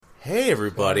Hey,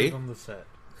 everybody. On the set.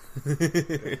 This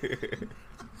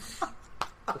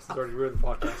has already ruined the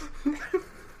podcast.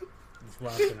 It's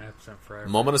lasting absent forever.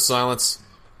 Moment of silence.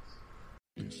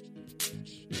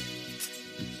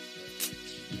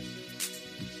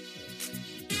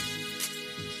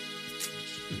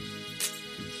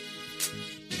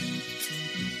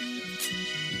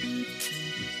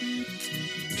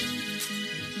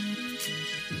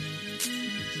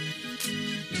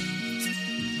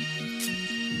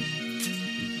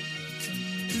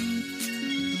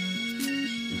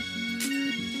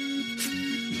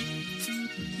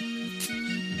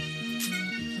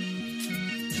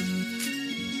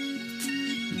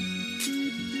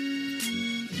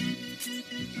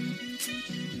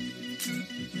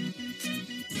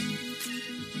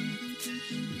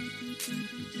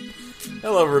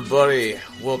 Hello, everybody.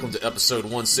 Welcome to episode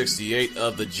 168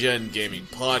 of the Gen Gaming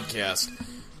Podcast.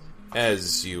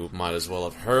 As you might as well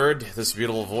have heard, this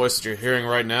beautiful voice that you're hearing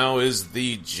right now is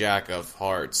the Jack of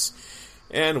Hearts.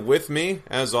 And with me,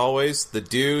 as always, the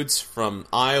dudes from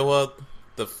Iowa,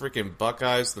 the freaking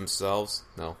Buckeyes themselves.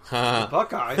 No.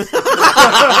 Buckeyes?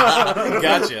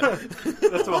 Gotcha.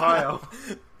 That's Ohio.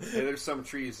 Hey, there's some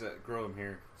trees that grow them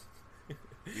here.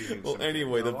 Well,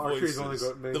 anyway, the our trees only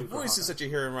voices, go- maybe the for voices Hawkeye. that you're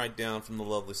hearing right down from the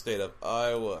lovely state of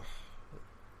Iowa.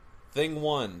 Thing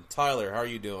one, Tyler, how are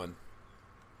you doing?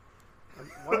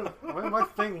 Why am I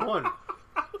thing one?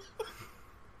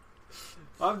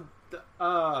 I'm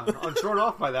thrown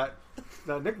off by that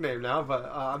nickname now, but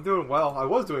I'm doing well. I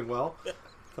was doing well.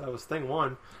 So I was thing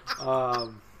one.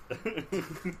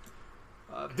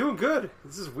 Doing good.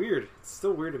 This is weird. It's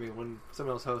still weird to me when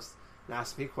someone else hosts and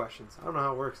asks me questions. I don't know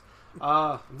how it works.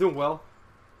 I'm doing well.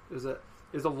 It was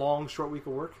a long, short week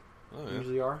of work. Oh, yeah.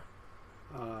 Usually are.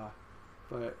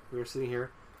 But we are sitting here.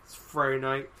 It's Friday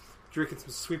night, drinking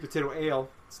some sweet potato ale.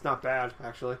 It's not bad,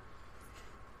 actually.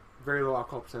 Very low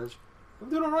alcohol percentage. I'm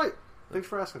doing all right. Thanks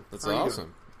for asking. That's How are you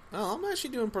awesome. Oh, I'm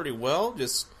actually doing pretty well.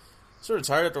 Just sort of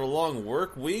tired after a long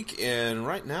work week, and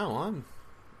right now I'm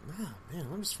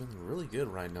just feeling really good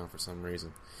right now for some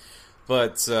reason.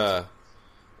 But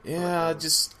yeah,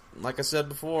 just like I said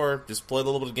before, just played a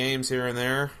little bit of games here and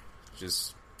there.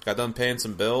 Just got done paying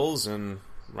some bills, and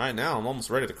right now I'm almost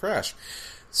ready to crash.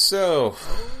 So,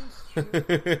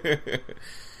 the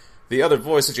other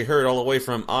voice that you heard all the way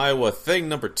from Iowa, thing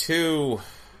number 2,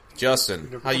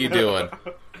 Justin, how you doing?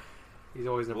 He's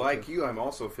always number Like two. you, I'm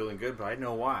also feeling good, but I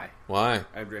know why. Why?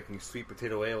 I'm drinking sweet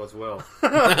potato ale as well.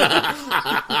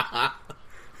 Are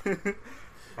you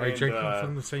And, drinking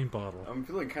from the same bottle? I'm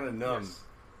feeling kind of numb, Yes.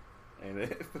 and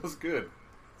it feels good.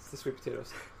 It's the sweet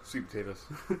potatoes. Sweet potatoes.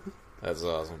 That's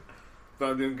awesome. But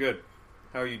I'm doing good.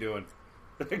 How are you doing?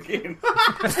 Again,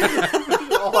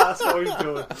 I'll ask how he's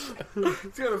doing.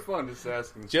 it's kind of fun just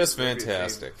asking. Just Maybe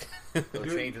fantastic. He'll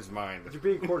change his mind. You're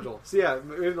being cordial. So yeah,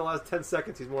 maybe in the last 10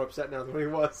 seconds he's more upset now than when he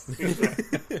was.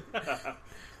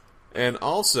 And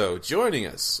also, joining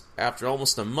us, after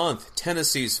almost a month,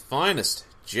 Tennessee's finest,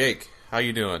 Jake, how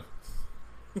you doing?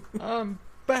 I'm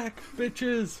back,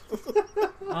 bitches!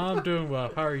 I'm doing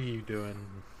well. How are you doing,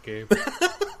 Gabe?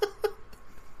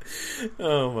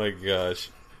 Oh my gosh.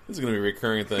 This is going to be a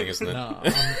recurring thing, isn't it? No,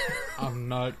 I'm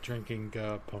not drinking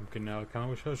pumpkin now. I kind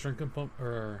of wish I was drinking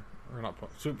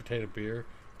sweet potato beer.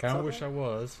 Kind of wish I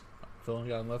was. I'm feeling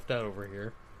like I'm left out over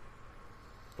here.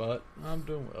 But I'm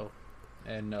doing well.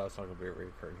 And no, it's not going to be a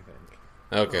recurring thing.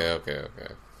 Okay.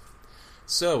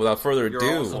 So, without further You're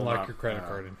ado, also Unlike not, your credit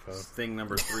card info. Thing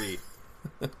number 3.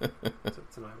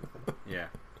 Tonight. Yeah.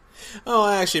 oh,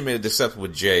 I actually made a deception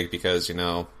with Jake because,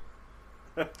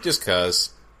 just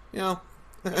cause,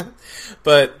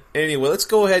 But anyway, let's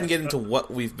go ahead and get into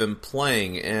what we've been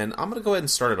playing, and I'm going to go ahead and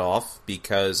start it off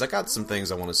because I got some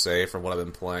things I want to say for what I've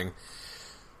been playing.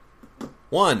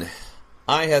 1,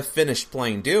 I have finished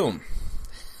playing Doom.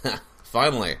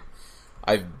 Finally.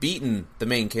 I've beaten the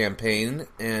main campaign,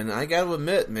 and I gotta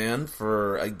admit, man,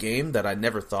 for a game that I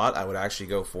never thought I would actually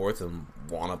go forth and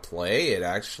want to play, it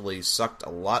actually sucked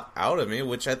a lot out of me,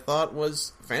 which I thought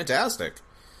was fantastic.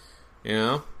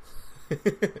 The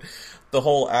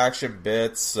whole action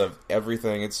bits of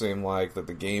everything, it seemed like that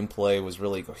the gameplay was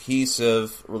really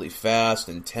cohesive, really fast,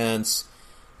 intense.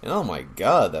 And oh my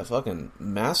god, that fucking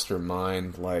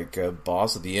mastermind,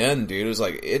 boss at the end, dude, it was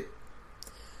like, it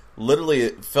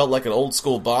felt like an old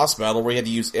school boss battle where you had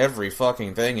to use every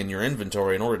fucking thing in your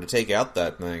inventory in order to take out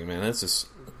that thing, man. It's just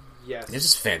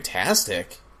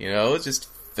fantastic. It just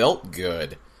felt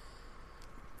good.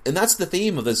 And that's the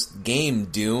theme of this game,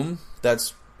 Doom,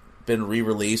 that's been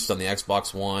re-released on the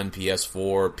Xbox One,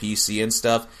 PS4, PC, and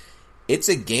stuff. it's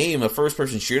a game, a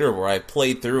first-person shooter, where I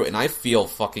played through and I feel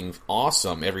fucking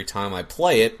awesome every time I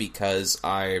play it because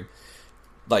I'm,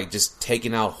 like, just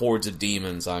taking out hordes of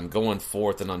demons. I'm going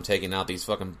forth and I'm taking out these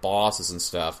fucking bosses and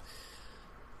stuff.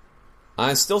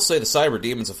 I still say the cyber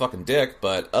demon's a fucking dick,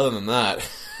 but other than that...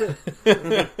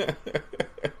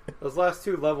 Those last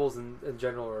 2 levels in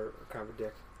general are kind of a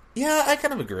dick. Yeah, I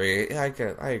kind of agree. I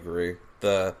agree.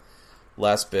 The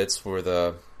last bits were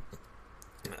the...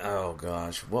 Oh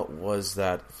gosh, what was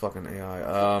that fucking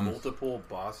AI? Multiple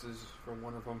bosses for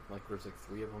one of them. Like there's like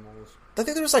 3 of them almost. I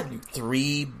think there was like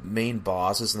 3 main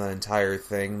bosses in that entire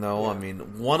thing, though. Yeah. I mean,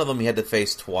 one of them he had to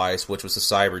face twice, which was the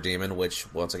Cyber Demon,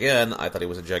 which, once again, I thought he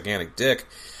was a gigantic dick.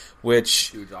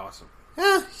 Which, Dude's awesome.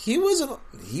 yeah, he was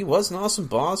an awesome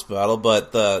boss battle,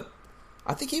 but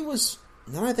I think he was.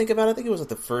 Now that I think about it, I think it was like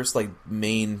the first like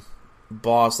main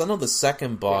boss. I know the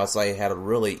second boss I had a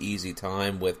really easy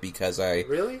time with because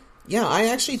Really? yeah, I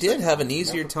actually did have an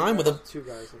easier time with him. 2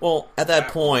 guys. Well, at that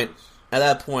point, was- I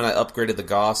upgraded the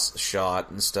Gauss shot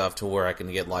and stuff to where I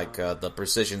can get like the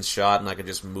precision shot, and I can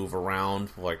just move around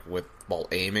like while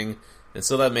aiming, and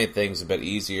so that made things a bit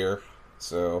easier.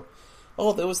 So,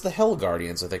 there was the Hell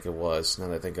Guardians, I think it was. Now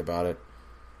that I think about it,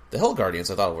 the Hell Guardians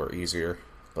I thought were easier,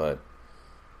 but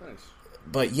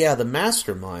yeah, the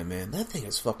Mastermind, man, that thing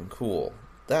is fucking cool.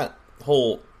 That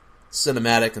whole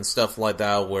cinematic and stuff like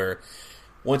that, where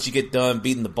once you get done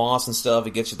beating the boss and stuff,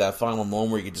 it gets you that final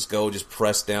moment where you can just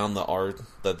press down the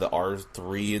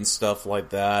R3 and stuff like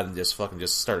that, and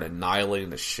just start annihilating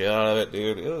the shit out of it,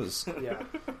 dude. It was Yeah.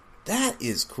 that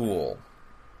is cool.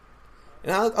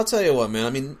 And I'll tell you what, man. I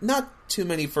mean, not too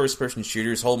many first-person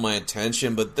shooters hold my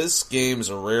attention, but this game is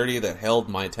a rarity that held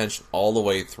my attention all the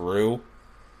way through.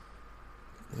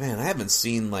 Man, I haven't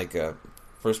seen like a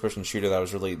first-person shooter that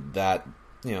was really that,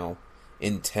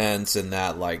 intense and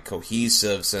that like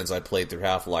cohesive since I played through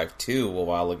Half-Life 2 a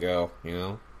while ago,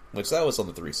 which that was on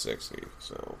the 360.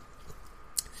 So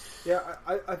Yeah,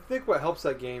 I think what helps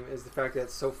that game is the fact that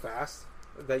it's so fast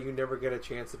that you never get a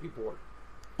chance to be bored.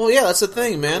 well, yeah, that's the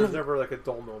thing, man. There's never like a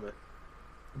dull moment.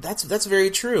 That's very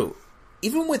true.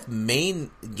 Even with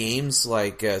main games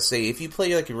like, say, if you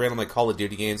play like random like Call of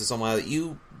Duty games or something like that,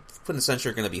 you quintessentially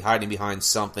are going to be hiding behind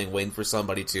something, waiting for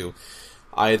somebody to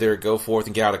either go forth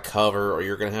and get out of cover, or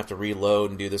you're going to have to reload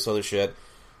and do this other shit.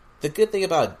 The good thing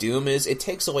about Doom is it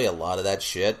takes away a lot of that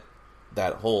shit,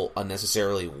 that whole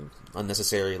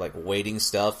unnecessary like waiting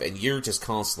stuff, and you're just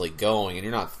constantly going, and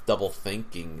you're not double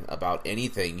thinking about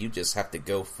anything. You just have to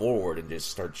go forward and just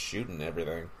start shooting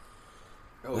everything.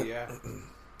 Oh yeah,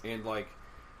 and like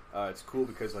it's cool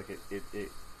because like it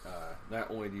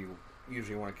not only do you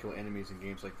usually want to kill enemies in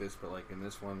games like this, but like in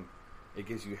this one, it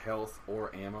gives you health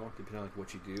or ammo depending on like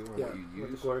what you do or what you With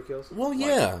the use. glory kills. Well, Like,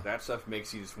 yeah. that stuff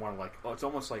makes you just want to like. Oh, it's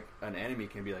almost like an enemy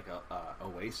can be like a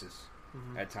oasis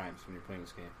at times when you're playing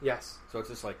this game. Yes. So it's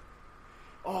just like,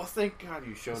 oh, thank God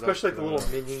you showed Especially up. like the little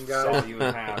minion guy. Saw you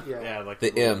in half. Yeah. Yeah, like The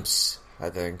little imps, I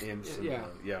think. imps. And, Yeah.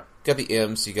 yeah. Got the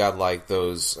imps, you got like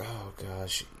those, oh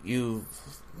gosh,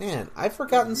 man, I've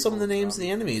forgotten some of the names of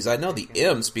the enemies. I know the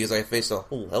imps because I faced a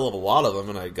whole hell of a lot of them,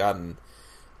 and I've gotten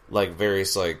like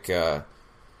various like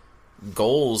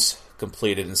goals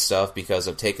completed and stuff because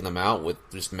of taking them out with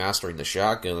just mastering the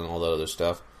shotgun and all that other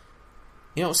stuff.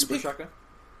 Super shotgun.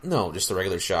 No, just the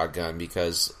regular shotgun,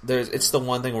 because it's the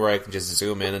one thing where I can just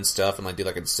zoom in and stuff and like do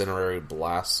like incendiary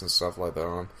blasts and stuff like that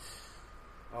on.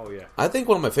 Oh yeah. I think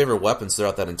one of my favorite weapons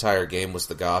throughout that entire game was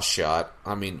the Gauss shot.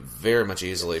 I mean, very much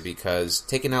easily, because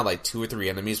taking out like 2 or 3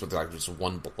 enemies with like just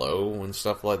one blow and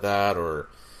stuff like that, or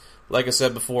like I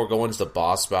said before, going into the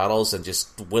boss battles and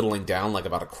just whittling down like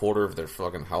about a quarter of their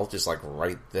fucking health just like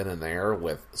right then and there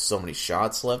with so many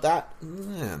shots left. That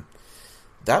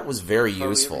was very Hardly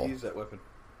useful. ever use that weapon.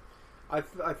 I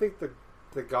think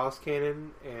the Gauss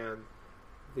cannon and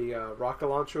the rocket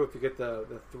launcher, if you get the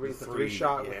three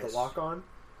shot with yes. the lock on,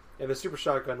 and the super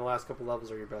shotgun, the last couple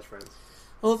levels are your best friends.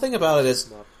 Well, the thing about it is,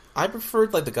 Them up. I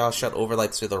preferred like the Gauss shot over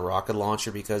like to the rocket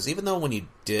launcher, because even though when you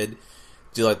did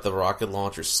do like the rocket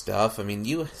launcher stuff, I mean,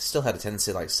 you still had a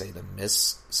tendency, like say, to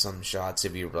miss some shots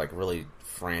if you were like really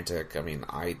frantic. I mean,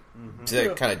 I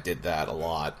kind of did that a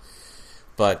lot,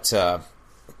 but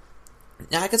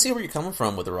yeah, I can see where you're coming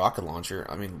from with the rocket launcher.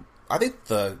 I mean, I think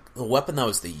the weapon that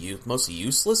was the most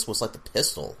useless was like the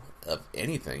pistol of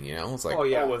anything. It's like, Oh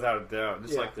yeah, Oh, without a doubt.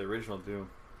 Just Yeah. like the original Doom.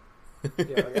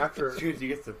 yeah. Like after As soon as you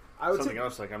get to I would something say-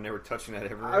 else, like I'm never touching that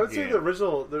ever I would say again. the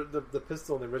original the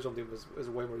pistol in the original Doom is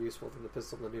way more useful than the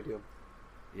pistol in the new Doom.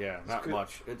 Yeah, not good.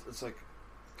 much. It's like,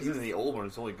 because in the old one,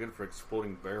 it's only good for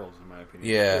exploding barrels, in my opinion.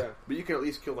 yeah. But you can at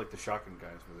least kill like the shotgun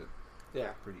guys with it Yeah.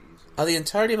 pretty easily. The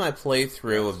entirety of my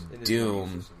playthrough It of is more Doom,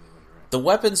 useless than the other way The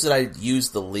weapons that I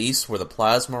used the least were the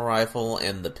plasma rifle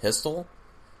and the pistol.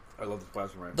 I love the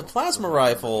plasma rifle. The plasma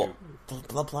rifle,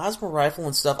 the plasma rifle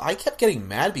and stuff. I kept getting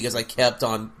mad because I kept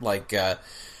on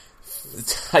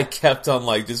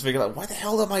just figuring out, why the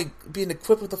hell am I being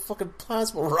equipped with a fucking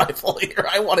plasma rifle here?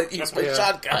 I want to use my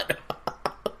shotgun.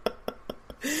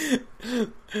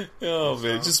 Oh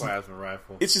man, It's just plasma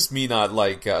rifle. it's just me not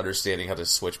understanding how to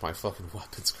switch my fucking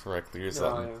weapons correctly or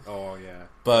something. Oh yeah.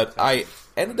 But I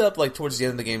ended up towards the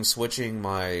end of the game switching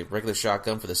my regular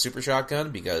shotgun for the super shotgun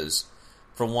because,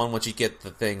 for one, once you get the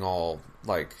thing all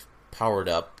powered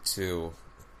up to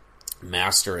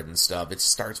master it and stuff, it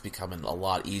starts becoming a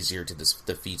lot easier to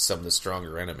defeat some of the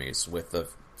stronger enemies with the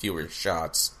fewer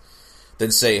shots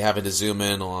than, say, having to zoom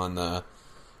in on the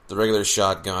regular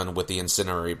shotgun with the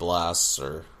incendiary blasts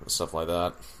or stuff like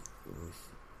that.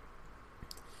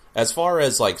 As far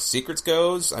as secrets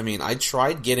goes, I mean, I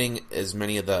tried getting as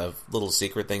many of the little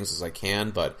secret things as I can,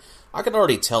 but I can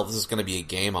already tell this is going to be a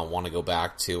game I want to go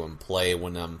back to and play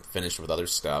when I'm finished with other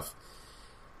stuff.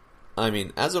 I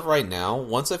mean, as of right now,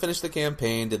 once I finish the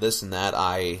campaign, did this and that,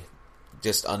 I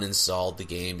just uninstalled the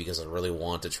game because I really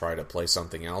want to try to play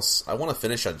something else. I want to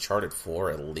finish Uncharted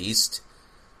 4 at least.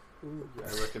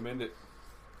 I recommend it.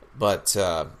 But,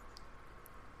 and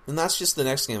that's just the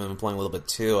next game I've been playing a little bit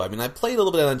too. I mean, I played a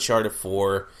little bit of Uncharted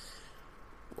 4.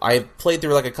 I played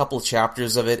through a couple of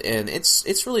chapters of it, and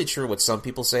it's really true what some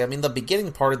people say. I mean, the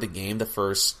beginning part of the game, the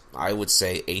first, I would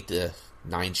say, 8 to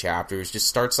 9 chapters, just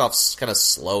starts off kind of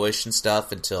slowish and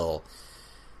stuff until,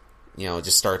 it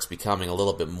just starts becoming a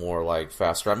little bit more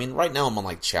faster. I mean, right now I'm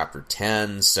on chapter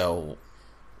 10, so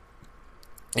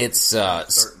it's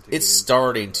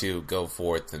starting to go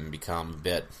forth and become a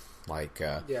bit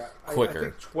quicker. I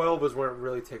think 12 is where it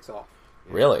really takes off.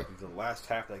 Yeah, Really? The last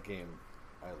half of that game,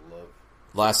 I love.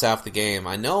 Last half of the game,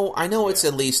 I know it's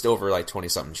at least over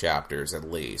 20-something chapters at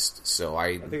least. So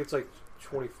I think it's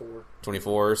 24.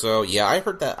 24 or so. Yeah, I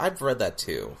heard that. I've read that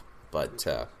too. But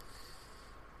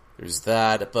there's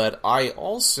that. But I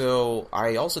also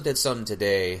did something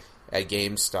today at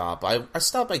GameStop. I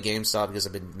stopped by GameStop because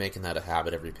I've been making that a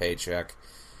habit every paycheck.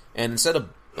 And instead of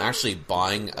actually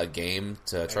buying a game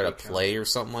to try to play or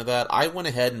something like that, I went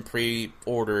ahead and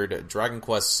pre-ordered Dragon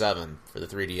Quest VII for the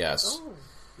 3DS. Oh,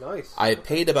 nice. I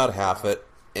paid about half it,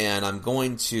 and I'm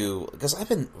going to, because I've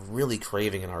been really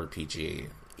craving an RPG,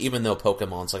 even though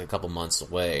Pokemon's a couple months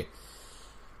away.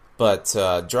 But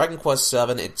Dragon Quest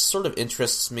VII, it sort of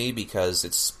interests me because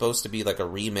it's supposed to be a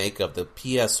remake of the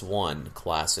PS1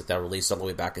 classic that released all the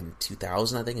way back in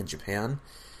 2000, I think, in Japan.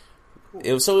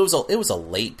 It was a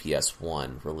late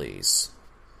PS1 release,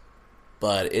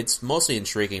 but it's mostly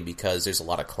intriguing because there's a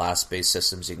lot of class-based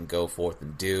systems you can go forth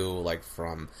and do.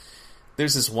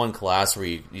 There's this one class where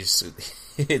you just,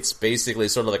 it's basically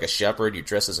sort of like a shepherd. You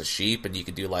dress as a sheep, and you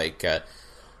can do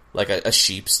a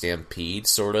sheep stampede,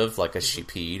 sort of like a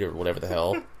sheepede or whatever the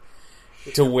hell,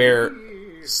 to where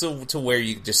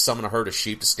you just summon a herd of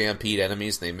sheep to stampede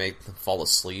enemies, and they make them fall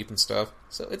asleep and stuff.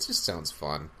 So it just sounds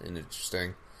fun and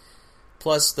interesting.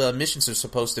 Plus, the missions are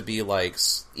supposed to be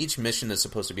each mission is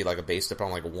supposed to be based upon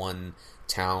one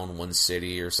town, one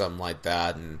city, or something like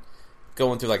that, and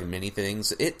going through mini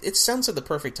things. It sounds like the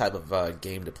perfect type of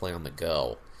game to play on the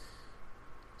go.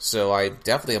 So I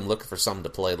definitely am looking for something to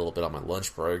play a little bit on my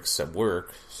lunch breaks at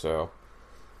work. So,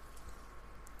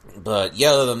 but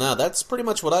yeah, other than that, that's pretty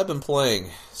much what I've been playing.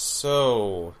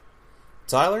 So,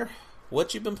 Tyler,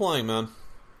 what you been playing, man?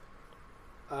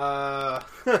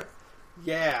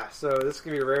 Yeah, so this is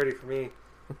going to be a rarity for me.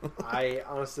 I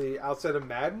honestly, outside of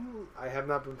Madden, I have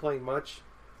not been playing much.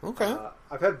 Okay.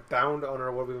 I've had Bound on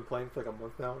our What We've Been Playing for a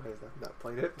month now. I have not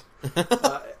played it.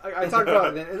 I talked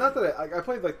about it, and not that I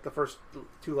played the first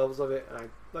 2 levels of it, and I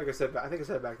think I said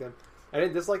it back then, I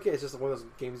didn't dislike it. It's just one of those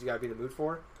games you gotta be in the mood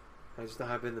for. I just not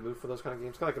have been in the mood for those kind of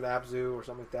games, kind of like an Abzu or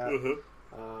something like that.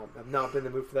 Mm-hmm. I've not been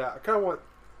in the mood for that. I kind of want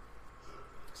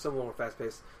something more fast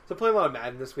paced. So playing a lot of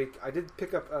Madden this week. I did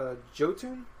pick up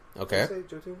Jotun. Okay. Did I say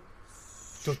Jotun?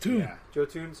 Jotun. Yeah.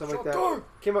 Jotun, something like that.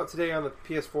 Came out today on the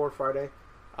PS4 Friday.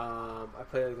 I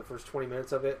played the first 20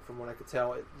 minutes of it. From what I could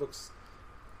tell,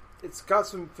 it's got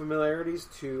some familiarities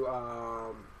to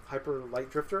Hyper Light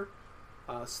Drifter.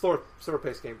 Slower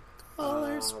paced game.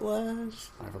 Color splash.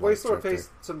 Way slower paced.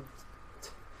 Some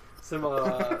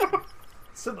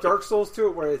Dark Souls to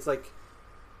it, where it's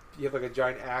you have a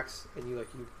giant axe and you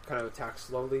kind of attack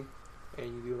slowly, and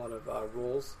you do a lot of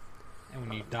rolls. And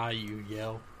when you die, you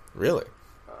yell. Really?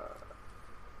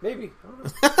 Maybe. I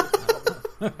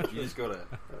don't know. You just go to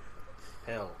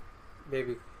hell.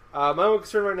 Maybe. My only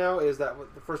concern right now is that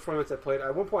the first 20 minutes I played,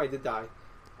 at one point I did die.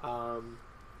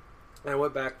 And I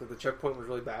went back. The checkpoint was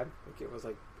really bad. Like it was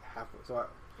like halfway. So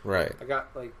Right. I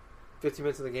got like 15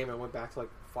 minutes of the game. And I went back to like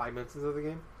 5 minutes into the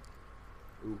game.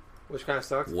 Ooh. Which kind of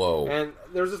sucks. Whoa. And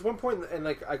there was this one point, and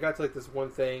like I got to like this one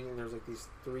thing, and there's like these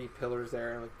 3 pillars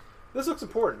there, and like this looks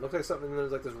important. Looks like something. And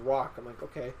there's like this rock. I'm like,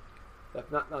 okay,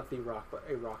 not the rock, but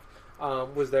a rock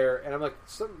was there, and I'm like,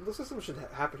 looks like something should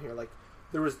happen here. Like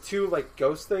there was 2 like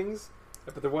ghost things,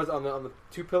 but there was on the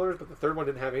 2 pillars, but the third one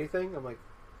didn't have anything. I'm like,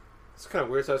 it's kind of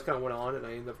weird. So I just kind of went on, and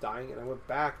I ended up dying, and I went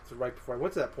back to right before I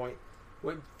went to that point.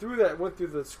 Went through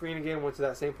the screen again, went to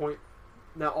that same point.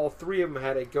 Now all 3 of them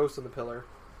had a ghost on the pillar.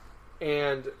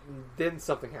 And then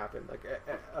something happened, like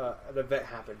an event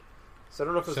happened. So I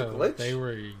don't know if it was a glitch. They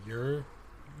were your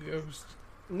ghost?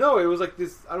 No, it was like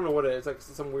this. I don't know what it is. Like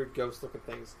some weird ghost-looking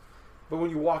things. But when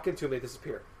you walk into them, they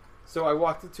disappear. So I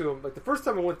walked into them. Like the first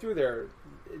time I went through there,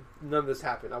 none of this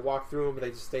happened. I walked through them, but they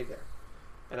just stayed there.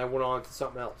 And I went on to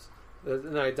something else. And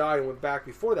then I died and went back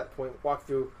before that point. Walked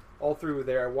through all 3 were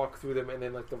there. I walked through them, and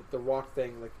then like the rock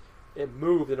thing, like it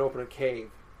moved and opened a cave,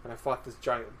 and I fought this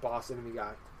giant boss enemy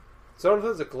guy. So I don't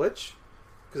know if it's a glitch,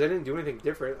 because I didn't do anything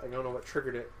different. I don't know what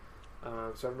triggered it. So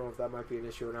I don't know if that might be an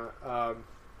issue or not.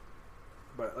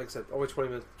 But like I said, only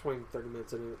 20, 30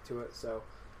 minutes into it. So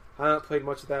I haven't played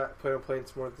much of that. I plan on playing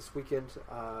some more this weekend.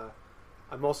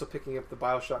 I'm also picking up the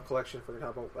BioShock collection for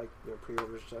about like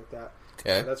pre-orders like that.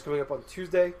 Okay. That's coming up on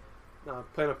Tuesday. I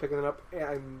plan on picking it up, and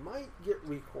I might get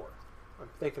Recore. I'm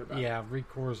thinking about it. Yeah,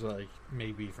 Recore's like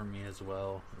maybe for me as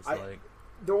well. It's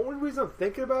The only reason I'm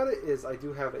thinking about it is I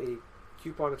do have a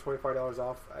coupon of $25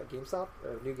 off at GameStop,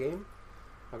 a new game.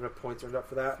 I have enough points earned up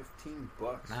for that.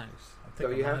 $15. nice. I So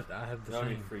think you I have the I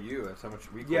mean, same. for you, that's how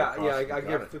much we I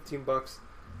get $15.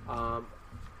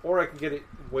 Or I can get it,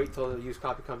 wait till the used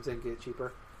copy comes in, get it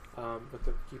cheaper with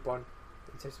the coupon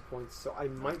and save some points. So I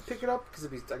might pick it up because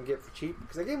I can get it for cheap.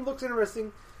 Because the game looks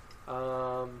interesting,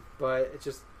 but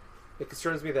it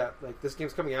concerns me that like this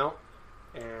game's coming out,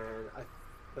 and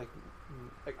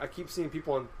I keep seeing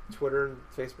people on Twitter and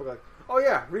Facebook like, oh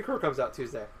yeah, Recore comes out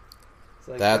Tuesday. It's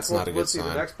like, That's not a good see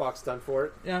sign. the Xbox done for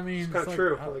it. Yeah, I mean, It's kind of like,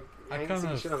 true. I ain't kind seen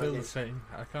of shit on that feel the game. same.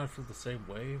 I kind of feel the same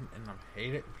way, and I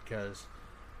hate it because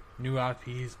new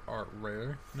IPs are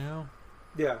rare now.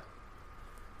 Yeah.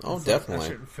 Oh, It's like, definitely. I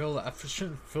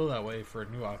shouldn't feel that way for a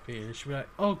new IP. It should be like,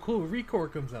 oh, cool,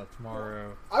 Recore comes out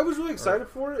tomorrow. I was really excited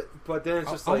for it, but then it's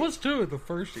just I like... was too. The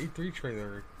first E3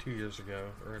 trailer 2 years ago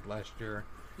or last year.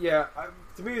 Yeah,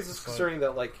 to me it's just concerning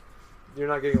that like you're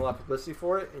not getting a lot of publicity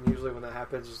for it, and usually when that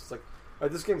happens, it's just like, all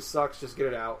right, this game sucks, just get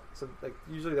it out. So like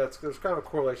usually there's kind of a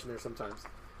correlation there sometimes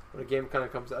when a game kind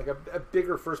of comes out, like a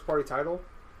bigger first party title.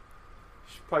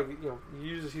 You should probably you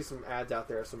usually see some ads out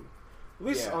there, some at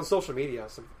least on social media,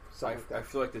 something like that. I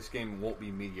feel like this game won't be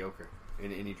mediocre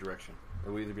in any direction. It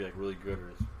will either be like really good or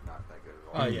it's not that good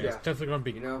at all. Oh yeah, Yeah. it's definitely going to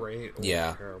be You know? great or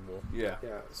Yeah. terrible. Yeah.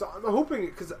 Yeah, so I'm hoping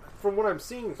because from what I'm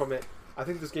seeing from it, I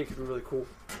think this game could be really cool.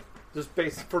 Just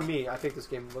based for me, I think this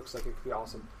game looks like it could be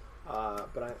awesome.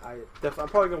 But I'm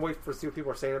probably gonna wait for see what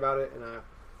people are saying about it, and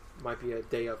might be a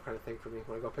day of kind of thing for me.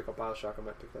 When I go pick up BioShock, I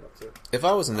might pick that up too. If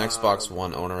I was an Xbox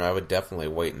One owner, I would definitely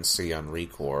wait and see on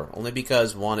Recore. Only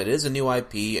because, one, it is a new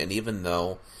IP, and even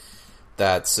though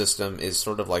that system is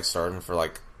sort of like starting for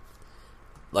like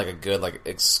a good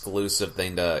exclusive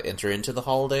thing to enter into the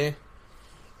holiday,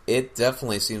 it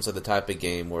definitely seems like the type of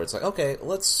game where it's like, okay,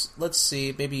 let's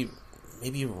see, maybe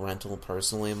rental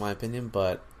personally, in my opinion,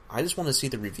 but I just want to see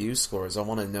the review scores. I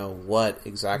want to know what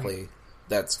exactly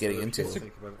that's getting into. It's a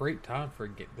great time for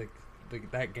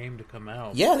that game to come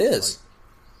out. Yeah, it is.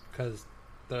 Because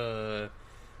the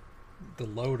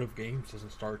load of games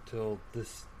doesn't start till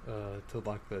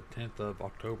like the 10th of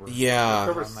October. Yeah.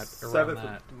 October around 7th,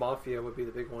 that. with Mafia would be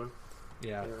the big one.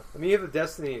 Yeah. Yeah. I mean, you have the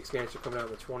Destiny expansion coming out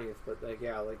on the 20th, but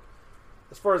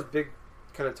as far as big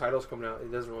kind of titles coming out,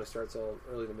 it doesn't really start till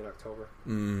early to mid-October.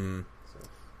 So.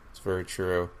 It's very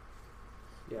true.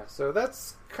 Yeah, so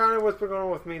that's kind of what's been going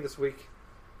on with me this week.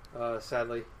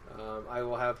 Sadly, I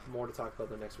will have more to talk about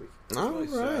the next week. All really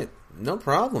right, sad. no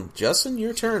problem. Justin,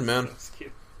 your turn, man.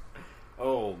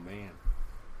 Oh man.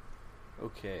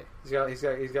 Okay. He's got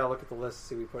to look at the list,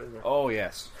 see what we put in there. Oh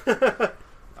yes.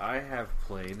 I have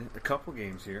played a couple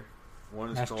games here.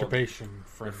 One is Masturbation called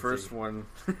Frenzy. the first one.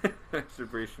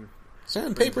 Masturbation.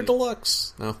 Sandpaper Frenzy.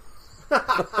 Deluxe. No.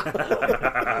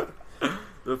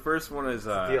 The first one is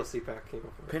DLC pack came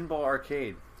up with it. Pinball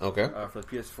Arcade Okay. for the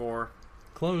PS4.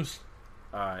 Close.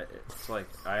 It's like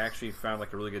I actually found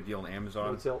like a really good deal on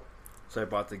Amazon, No tilt. so I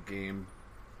bought the game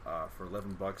for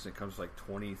 $11. And it comes with like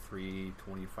 23,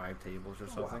 25 tables or Oh,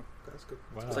 something. wow. That's good.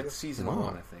 Wow. It's like season Wow.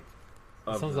 1, I think.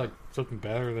 That of sounds the- like something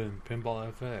better than Pinball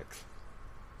FX.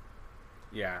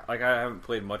 Yeah, like I haven't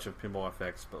played much of Pinball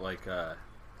FX, but like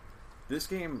this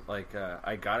game, like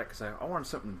I got it because I wanted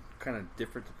something kind of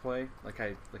different to play.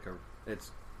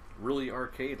 It's really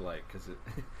arcade like because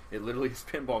it literally is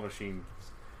pinball machines,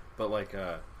 but like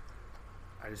I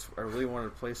really wanted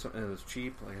to play something that was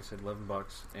cheap. Like I said,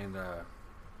 $11, and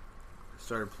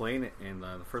started playing it. And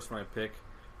the first one I picked,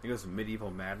 I think it was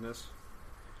Medieval Madness,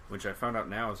 which I found out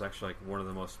now is actually like one of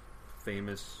the most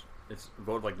famous. It's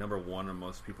voted like number one on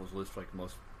most people's list for like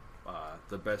most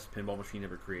the best pinball machine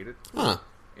ever created. Huh.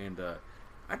 And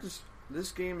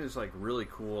this game is like really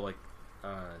cool. Like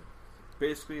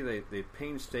basically they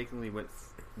painstakingly went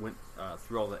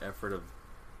through all the effort of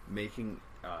making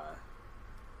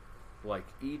like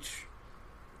each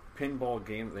pinball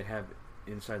game that they have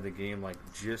inside the game like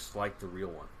just like the real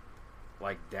one,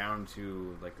 like down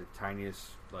to like the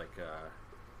tiniest like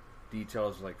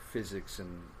details like physics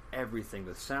and everything,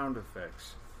 the sound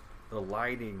effects, the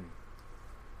lighting,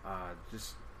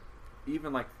 just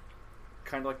even like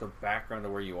kind of like the background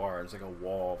of where you are. It's like a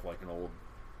wall of like an old,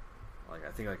 like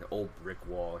I think like an old brick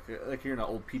wall, like you're in an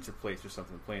old pizza place or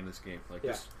something playing this game. Like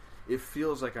Yeah. just, it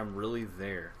feels like I'm really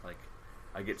there. Like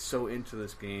I get so into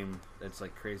this game, it's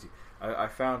like crazy. I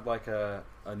found like a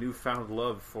newfound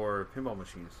love for pinball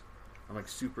machines. I'm like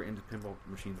super into pinball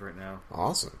machines right now.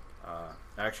 Awesome. I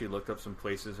actually looked up some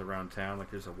places around town. Like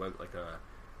there's a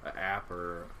app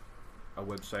or a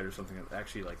website or something that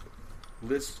actually like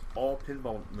lists all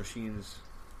pinball machines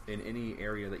in any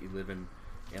area that you live in,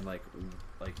 and like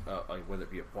whether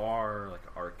it be a bar, like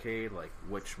an arcade, like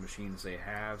which machines they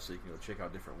have, so you can go check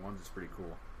out different ones. It's pretty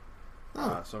cool.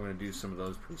 Oh. So I'm going to do some of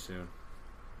those pretty soon.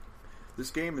 This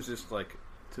game is just like,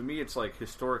 to me, it's like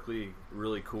historically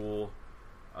really cool.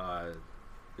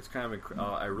 It's kind of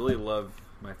I really love,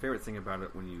 my favorite thing about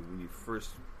it when you first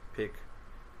pick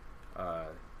a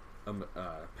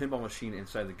pinball machine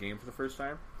inside the game for the first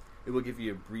time, it will give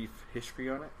you a brief history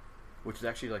on it, which is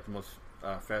actually like the most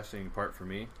fascinating part for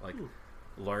me. Like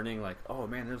learning, like, oh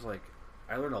man, there's like,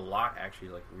 I learned a lot actually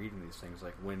like reading these things,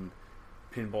 like when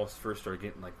pinballs first started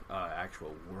getting like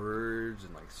actual words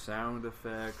and like sound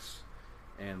effects,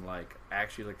 and like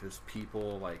actually like there's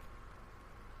people like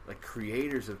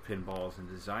creators of pinballs and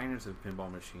designers of pinball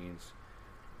machines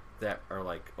that are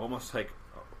like almost like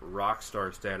rock star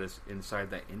status inside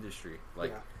that industry.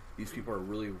 Like these people are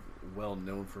really well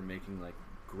known for making like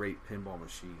great pinball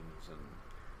machines. And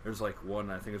there's like one,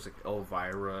 I think it was like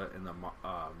Elvira in the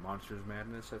Monsters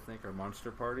Madness, I think, or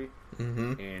Monster Party.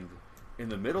 Mm-hmm. And in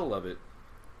the middle of it,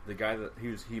 the guy that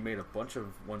he made a bunch of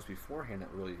ones beforehand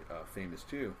that were really famous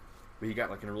too, but he got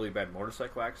like in a really bad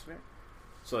motorcycle accident.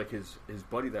 So like his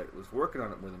buddy that was working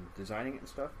on it with him, designing it and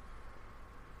stuff,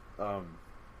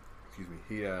 excuse me,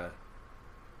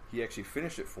 he actually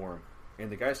finished it for him,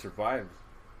 and the guy survived,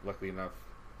 luckily enough,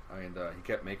 and he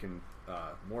kept making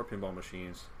more pinball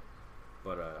machines.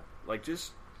 But like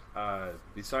just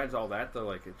besides all that though,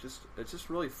 like it's just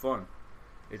really fun.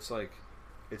 It's like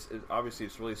obviously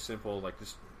it's really simple, like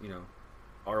just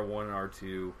R1 and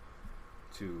R2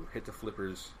 to hit the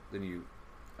flippers, then you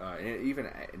and even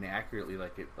inaccurately,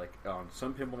 like on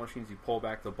some pinball machines you pull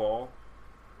back the ball,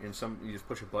 and some you just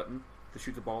push a button to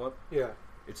shoot the ball up. Yeah.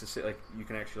 It's like you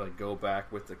can actually like go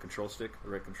back with the control stick, the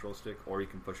red control stick, or you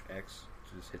can push X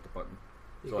to just hit the button.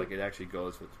 So like it actually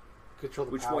goes with Control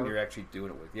the which power. one you're actually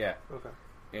doing it with. Yeah. Okay.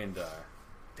 And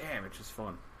damn, it's just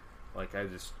fun. Like I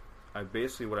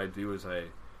basically what I do is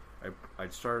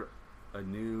I'd start a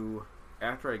new,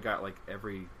 after I got like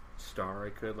every star I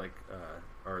could, like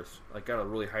or like got a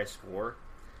really high score,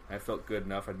 and I felt good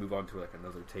enough, I'd move on to like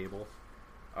another table.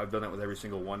 I've done that with every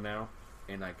single one now,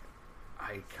 and like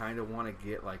I kind of want to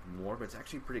get like more, but it's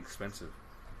actually pretty expensive.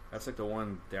 That's like the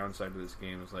one downside to this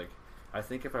game is like, I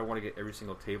think if I want to get every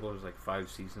single table, there's like 5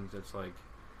 seasons. It's like,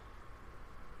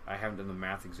 I haven't done the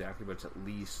math exactly, but it's at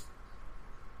least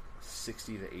 $60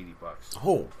 to $80.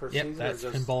 Oh, Per Yep, season that's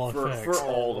or just pinball effects. For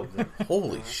all of them.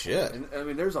 holy shit! And I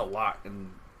mean, there's a lot, and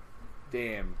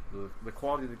damn, the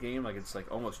quality of the game, like it's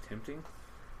like almost tempting.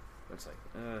 But it's like,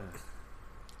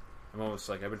 I'm almost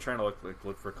like, I've been trying to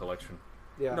look for a collection.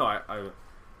 Yeah. No, I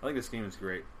think this game is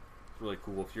great. It's really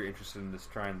cool if you're interested in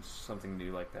just trying something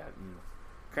new like that, and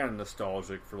kind of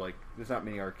nostalgic for like, there's not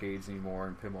many arcades anymore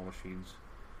and pinball machines.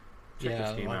 Check Yeah,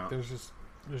 this game like out. there's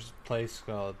this place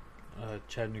called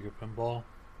Chattanooga Pinball,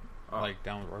 Oh. like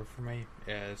down the road from me.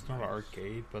 Yeah, it's not an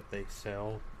arcade, but they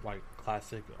sell like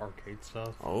classic arcade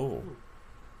stuff. Oh,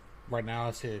 Right now,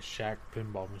 I see a Shaq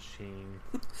pinball machine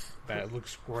that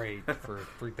looks great for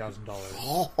 $3,000.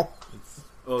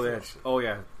 Oh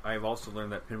yeah. I've also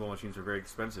learned that pinball machines are very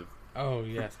expensive. Oh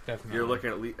yes, definitely. You're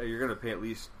looking at you're going to pay at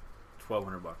least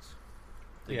 $1,200.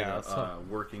 to Yeah, get a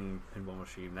working pinball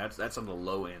machine. That's on the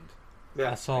low end.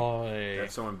 Yeah. I saw a.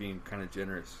 That's someone being kind of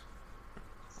generous.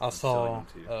 I saw selling them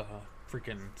to you. a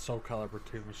freaking Soul Calibur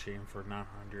 2 machine for $900.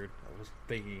 I was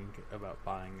thinking about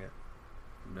buying it.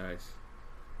 Nice.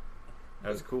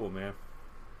 That's cool, man.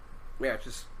 Yeah, it's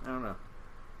just, I don't know.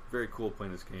 Very cool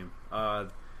playing this game.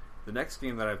 The next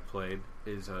game that I've played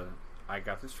is, I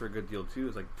got this for a good deal too.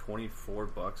 It's like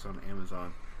 $24 on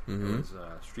Amazon. Mm-hmm. It was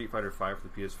Street Fighter 5 for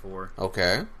the PS4.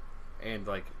 Okay. And,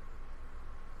 like,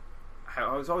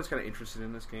 I was always kind of interested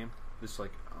in this game. Just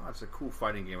like, oh, it's a cool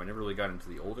fighting game. I never really got into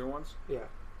the older ones. Yeah.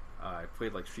 I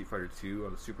played like Street Fighter 2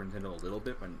 on the Super Nintendo a little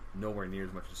bit, but nowhere near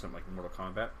as much as something like Mortal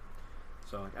Kombat.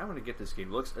 So like, I'm gonna get this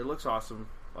game. It looks awesome.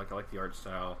 Like I like the art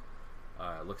style.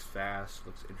 It looks fast.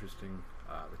 Looks interesting.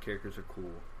 The characters are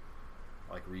cool,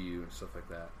 like Ryu and stuff like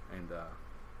that. And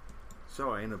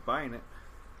so I ended up buying it.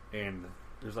 And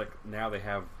there's like now they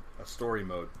have a story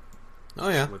mode Oh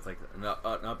yeah. with like an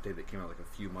update that came out like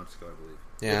a few months ago, I believe.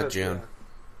 Yeah, Because- June.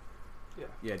 Yeah.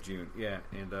 Yeah, June. Yeah,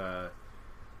 and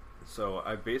so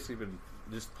I've basically been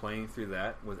just playing through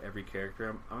that with every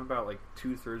character. I'm about like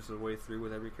 2/3 of the way through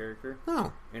with every character,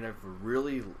 Oh. and I've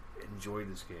really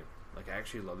enjoyed this game. Like I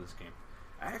actually love this game.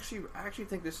 I actually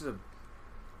think this is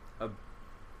a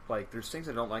like there's things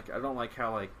I don't like. I don't like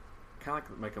how like kind of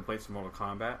like my complaints to Mortal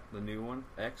Kombat, the new one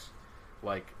X,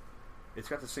 like it's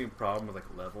got the same problem with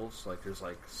like levels. Like there's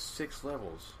like 6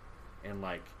 levels, and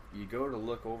like you go to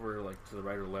look over like to the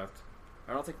right or left.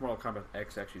 I don't think Mortal Kombat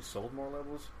X actually sold more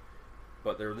levels,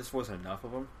 but there just wasn't enough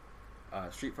of them.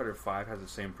 Street Fighter 5 has the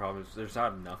same problem. There's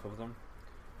not enough of them,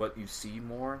 but you see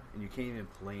more, and you can't even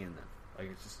play in them.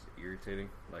 Like, it's just irritating.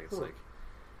 Like, it's like,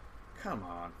 come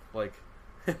on. Like,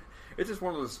 it's just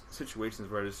one of those situations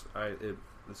where it's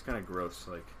kind of gross.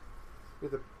 Like,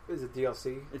 Is it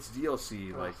DLC? it's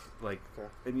DLC, Oh, like, okay.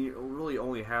 and you really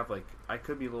only have, like, I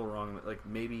could be a little wrong, like,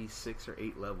 maybe 6 or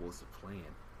 8 levels to play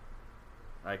in.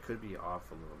 I could be off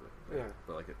a little bit. Yeah.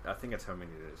 But, like, I think that's how many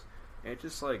it is. And it's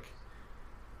just, like,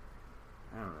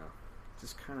 I don't know.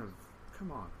 Just kind of,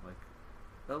 come on. Like,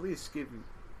 at least give you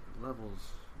levels,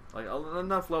 like,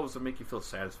 enough levels to make you feel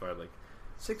satisfied. Like,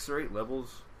 6 or 8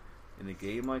 levels in a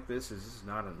game like this is just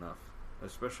not enough.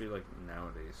 Especially, like,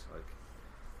 nowadays. Like,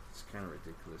 it's kind of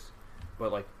ridiculous.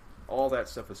 But, like, all that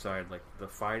stuff aside, like, the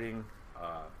fighting,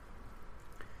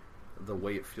 the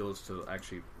way it feels to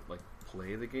actually, like,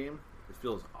 play the game, it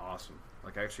feels awesome.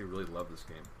 Like, I actually really love this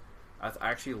game. I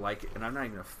actually like it, and I'm not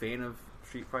even a fan of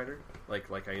Street Fighter, like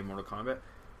I am Mortal Kombat.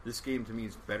 This game, to me,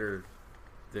 is better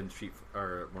than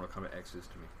Mortal Kombat X is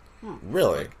to me.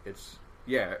 Really? Like, it's...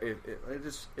 Yeah,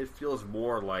 it feels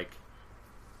more like...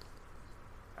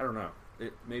 I don't know.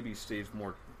 It maybe stays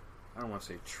more... I don't want to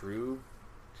say true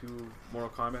to Mortal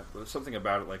Kombat, but there's something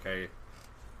about it, like,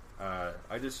 I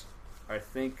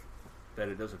think that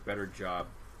it does a better job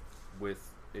with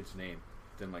its name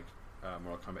than, like,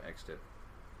 Mortal Kombat X did.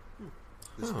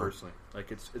 Just Oh. personally.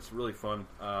 Like, it's really fun.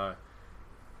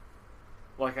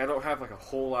 Like, I don't have, like, a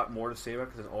whole lot more to say about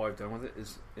it, because all I've done with it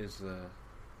is the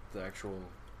actual,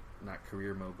 not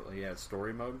career mode, but, like, yeah,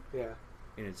 story mode. Yeah.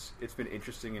 And it's been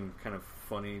interesting and kind of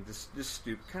funny, just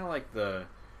stupid, kind of like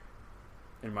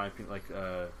in my opinion, like,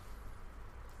 I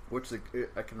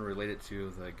can relate it to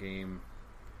the game,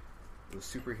 the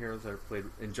superheroes I played,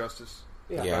 Injustice,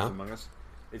 Yeah. Yeah. Gods Among Us.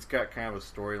 It's got kind of a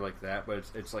story like that, but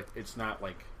it's like, it's not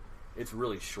like, it's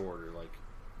really shorter. Like,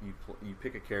 you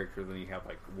pick a character, then you have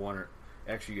like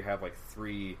you have like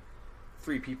three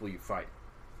people you fight.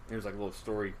 There's like little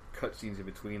story cutscenes in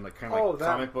between, like kind of like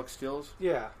comic book stills.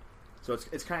 Yeah. So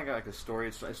it's kind of got like a story.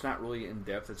 It's not really in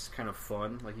depth. It's kind of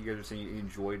fun. Like you guys are saying, you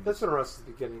enjoyed. That's been around since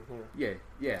the beginning. Yeah.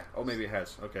 Yeah. Oh, maybe it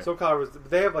has. Okay. Soul Calibur was.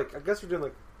 They have like. I guess we're doing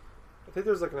like. I think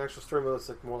there's like an actual story mode that's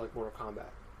like more like Mortal Kombat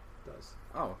does.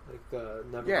 Oh, Like the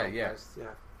Never Yeah, Gone yeah. Guys. Yeah.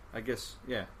 I guess,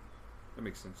 yeah, that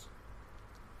makes sense.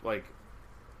 Like,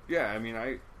 yeah, I mean,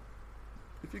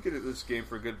 if you get this game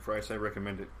for a good price, I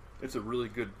recommend it. It's a really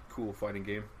good, cool fighting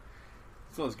game.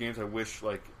 It's one of those games I wish,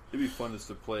 like, it'd be fun just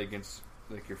to play against,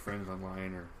 like, your friends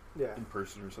online or Yeah. in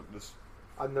person or something. Just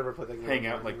I've never played that game. Hang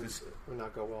out, online. like, It would- this- it would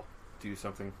not go well. do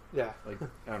something. Yeah. Like,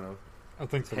 I don't know. I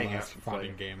think the Hang out last and play.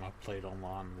 fighting game I played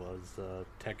online was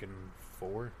Tekken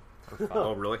 4 or 5.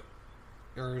 Oh, really?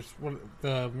 Or it was one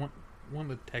of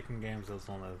the Tekken games that was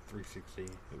on the 360.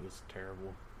 It was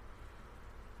terrible.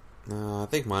 I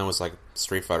think mine was like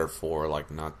Street Fighter 4, like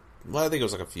not... Well, I think it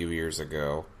was like a few years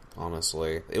ago,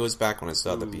 honestly. It was back when it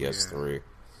still had the Ooh, PS3.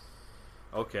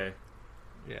 Okay.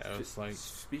 Yeah, it was like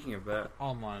Speaking of that,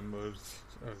 online modes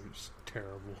are just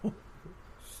terrible.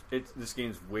 this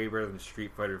game's way better than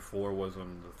Street Fighter 4 was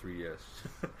on the 3DS.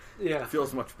 Yeah. It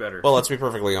feels much better. Well, let's be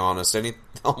perfectly honest.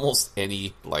 Almost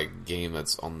any like game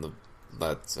that's on the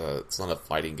it's not a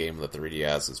fighting game on the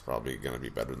 3DS is probably going to be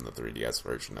better than the 3DS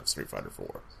version of Street Fighter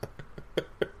 4.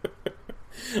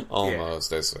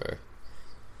 Almost, I say.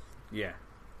 Yeah.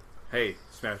 Hey,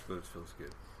 Smash Bros. Feels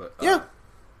good. But Yeah.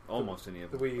 almost any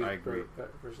of The them. Wii U I agree.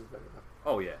 version's better.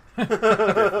 Oh, yeah.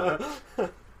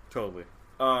 Totally.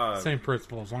 Same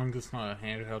principle. As long as it's not a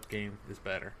handheld game, it's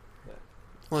better.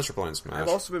 Unless you're playing Smash.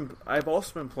 I've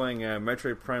also been playing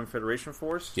Metroid Prime Federation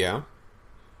Force. Yeah.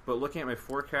 But looking at my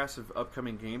forecast of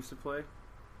upcoming games to play,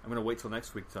 I'm going to wait till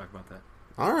next week to talk about that.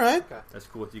 All right. Okay. That's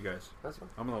cool with you guys. That's fine.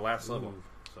 I'm on the last level,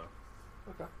 so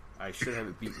Okay. I should have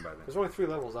it beaten by There's then. only 3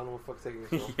 levels. I don't know what the fuck's taking you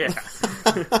so long.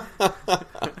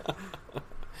 Yeah.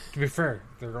 To be fair,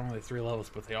 there are only 3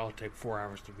 levels, but they all take 4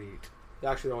 hours to beat.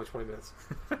 Actually, they're only 20 minutes.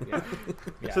 Yeah.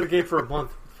 Yeah. So the game for a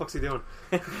month. What the fuck's he doing?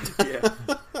 Yeah.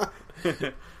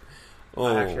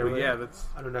 Oh. Actually, But yeah, that's...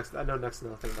 I know next to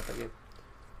nothing about that game.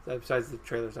 Besides the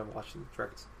trailers I'm watching, the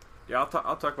trailers. Yeah, I'll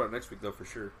talk about it next week, though, for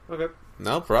sure. Okay.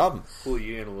 No problem. Pull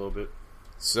you in a little bit.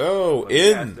 So, But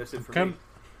yeah, in that's it for Come-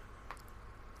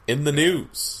 me. the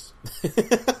news.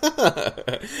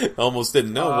 Almost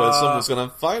didn't know what someone was going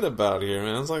to fight about here,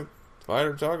 man. I was like, fight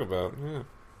or talk about. Yeah.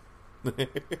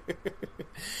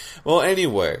 Well,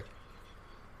 anyway.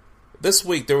 This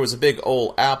week there was a big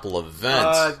old Apple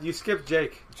event. You skipped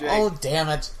Jake. Oh, damn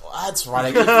it. That's right.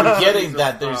 I keep forgetting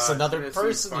that there's another Tennessee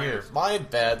person here. Fires. My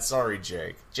bad. Sorry,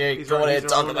 Jake. Jake, He's go right, ahead and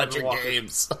he's talk right, about he's your walking.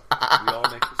 games. We all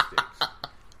make mistakes.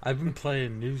 I've been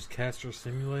playing Newscaster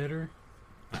Simulator.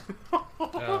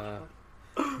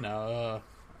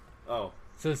 Oh.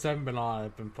 Since I've been on,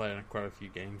 I've been playing quite a few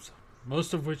games.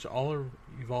 Most of which all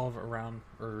revolve around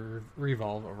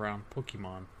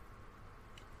Pokemon.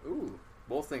 Ooh.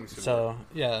 Both things. should So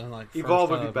yeah, and like Evolve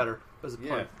first, would be better as a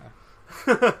work.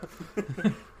 pun.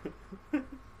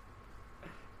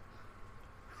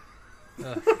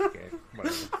 Yeah. Okay,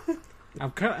 whatever.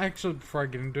 I'm kind of actually before I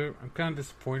get into it, I'm kind of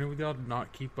disappointed with y'all to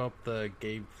not keep up the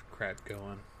Gabe crap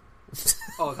going.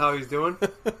 Oh, how he's doing?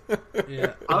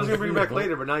 Yeah, I was gonna bring it back really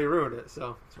later, but now you ruined it.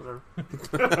 So it's whatever.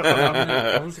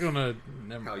 I was gonna.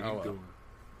 Never, How you oh, well. doing?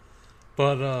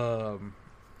 But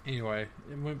anyway,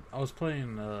 I was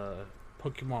playing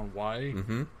Pokemon Y,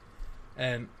 Mm-hmm.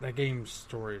 and that game's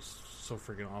story is so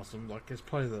freaking awesome. Like it's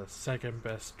probably the second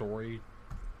best story,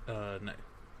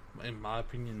 in my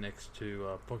opinion, next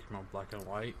to Pokemon Black and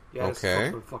White. Yeah, this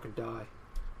Okay. Pokemon fucking die.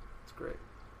 It's great.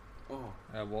 Oh.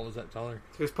 What was that, Tyler?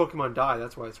 Because Pokemon die,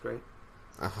 that's why it's great.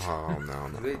 Oh, no,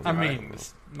 no. They- I I mean, don't know.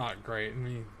 it's not great. I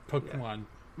mean, Pokemon,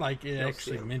 like it You'll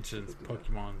actually see 'em. mentions It'll be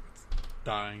Pokemon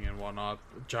dying and whatnot.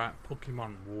 Giant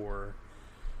Pokemon War,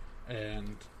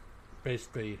 and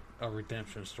basically a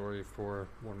redemption story for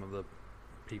one of the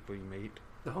people you meet.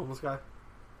 The homeless guy.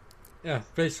 Yeah,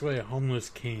 basically a homeless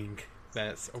king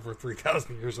that's over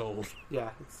 3,000 years old.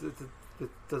 Yeah, it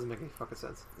doesn't make any fucking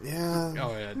sense. Yeah.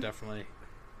 Oh yeah, definitely.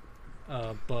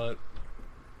 But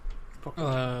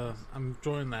Pokemon. I'm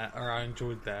enjoying that, or I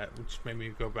enjoyed that, which made me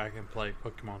go back and play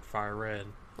Pokemon Fire Red,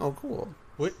 Oh, cool.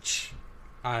 which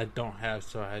I don't have,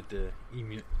 so I had to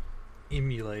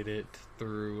emulate it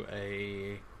through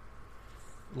a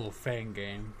little fan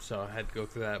game, so I had to go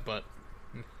through that. But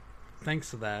thanks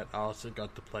to that, I also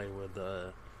got to play with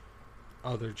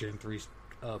other Gen 3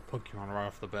 Pokemon right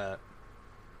off the bat,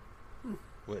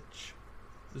 which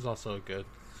is also good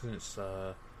since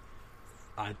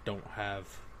I don't have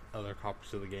other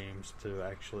copies of the games to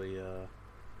actually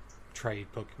trade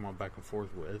Pokemon back and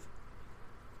forth with.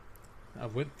 I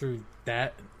went through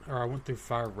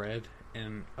Fire Red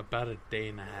in about a day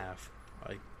and a half.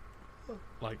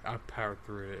 Like I powered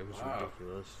through it. It was Wow.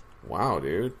 ridiculous. Wow,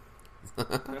 dude.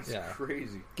 That's Yeah.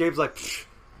 crazy. Gabe's like, psh,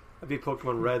 I beat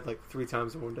Pokemon Red like 3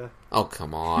 times in one day. Oh,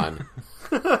 come on.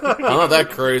 I'm not that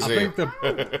I crazy. think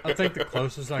the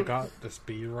closest I got to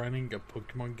speed running a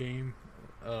Pokemon game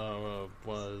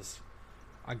was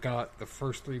I got the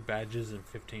first 3 badges in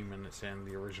 15 minutes in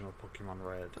the original Pokemon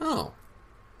Red. Oh.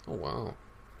 Oh, wow.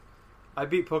 I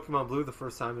beat Pokemon Blue the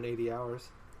first time in 80 hours.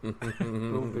 Boom,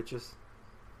 bitches.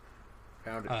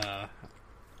 Found it.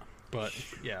 But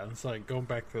yeah, it's like going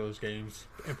back to those games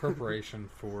in preparation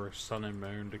for Sun and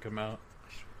Moon to come out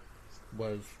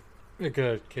was a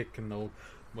good kick in the old,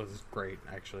 was great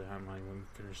actually. I'm not even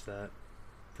finished that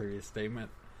previous statement.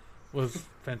 Was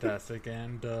fantastic,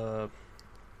 and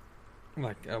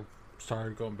like I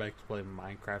started going back to play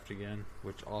Minecraft again,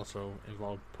 which also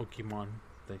involved Pokemon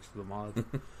thanks to the mod.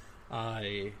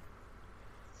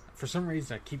 For some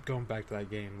reason I keep going back to that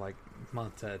game like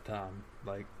months at a time.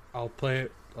 Like I'll play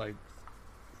it like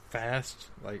fast,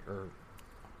 like, or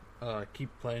keep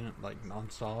playing it like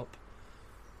nonstop,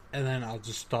 and then I'll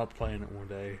just stop playing it one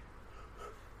day.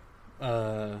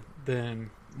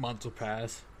 Then months will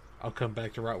pass. I'll come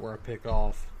back to right where I pick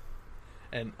off.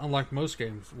 And unlike most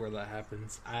games where that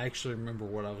happens, I actually remember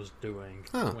what I was doing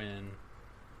when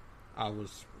I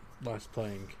was last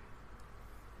playing.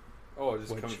 Oh, it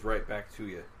just comes right back to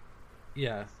you.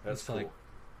 Yeah. That's cool. Like,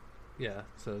 yeah,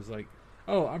 so it's like,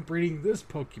 oh, I'm breeding this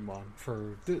Pokemon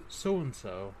for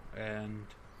so-and-so, and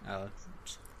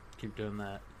just keep doing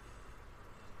that.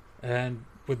 And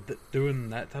with doing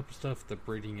that type of stuff, the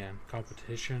breeding and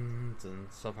competitions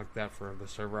and stuff like that for the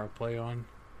server I play on,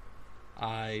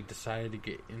 I decided to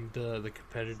get into the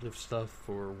competitive stuff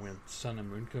for when Sun and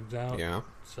Moon comes out. Yeah.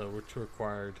 So which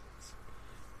requires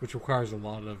a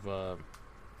lot of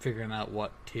figuring out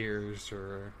what tiers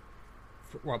or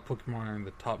what Pokemon are in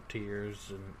the top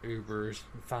tiers and Ubers.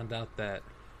 And find out that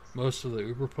most of the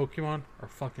Uber Pokemon are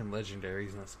fucking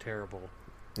legendaries, and that's terrible.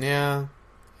 Yeah.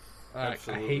 I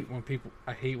hate when people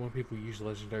use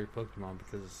legendary Pokemon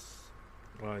because,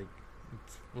 like,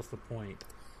 what's the point?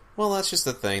 Well, that's just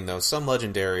the thing, though. Some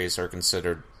legendaries are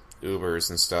considered Ubers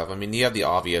and stuff. I mean, you have the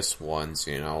obvious ones,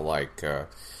 like,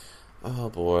 oh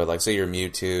boy, like, say your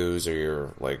Mewtwo's or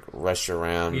your, like,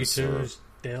 Restaurants. Mewtwo's,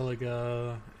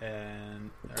 Delaga,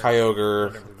 and...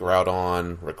 Kyogre,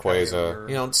 Groudon, Rayquaza.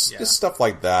 Kyogre, just stuff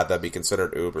like that that'd be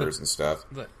considered Ubers and stuff.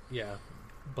 Yeah,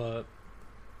 but...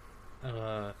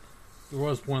 there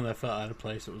was one that fell out of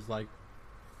place. It was like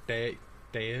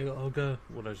Dialga.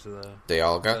 What is the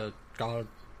Dialga? God,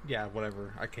 yeah,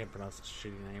 whatever. I can't pronounce this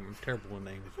shitty name. I'm terrible with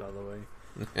names, by the way.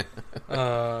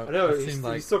 I know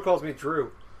he still calls me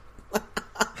Drew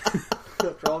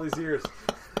after all these years.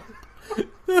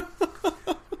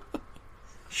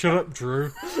 Shut up,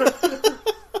 Drew.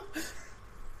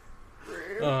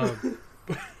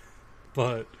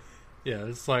 But yeah,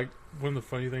 it's like one of the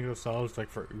funny things I saw was like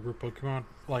for Uber Pokemon,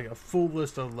 like a full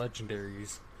list of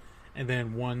legendaries, and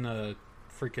then one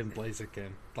freaking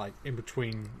Blaziken, like in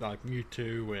between like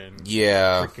Mewtwo and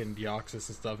freaking Deoxys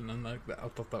and stuff. And then I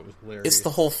thought that was hilarious. It's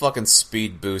the whole fucking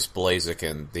speed boost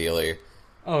Blaziken dealy.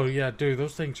 Oh yeah, dude,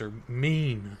 those things are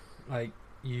mean. Like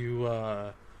you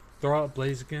throw out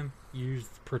Blaziken, use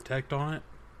Protect on it,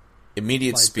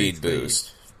 immediate speed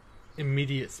boost.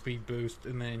 Immediate speed boost,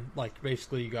 and then like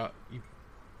basically you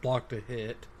blocked a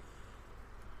hit,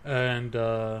 and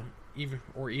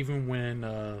even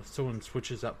when someone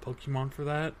switches out Pokemon for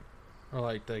that, or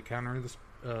like they counter this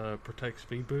Protect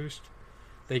speed boost,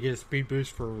 they get a speed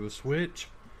boost for the switch,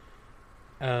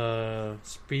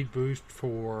 speed boost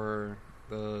for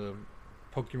the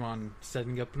Pokemon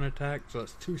setting up an attack, so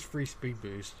that's 2 free speed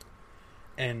boosts,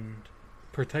 and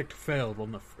Protect failed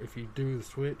if you do the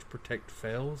switch, Protect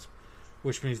fails,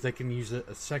 which means they can use it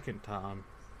a second time.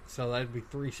 So that'd be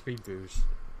 3 speed boosts.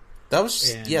 That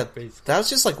was that was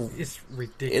just like it's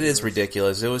ridiculous. It is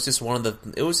ridiculous. It was just one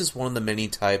of the many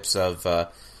types of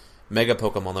Mega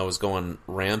Pokemon that was going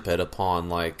rampant upon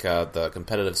like the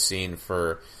competitive scene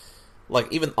for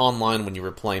like even online when you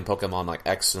were playing Pokemon like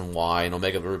X and Y and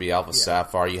Omega Ruby Alpha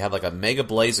Sapphire, you had like a Mega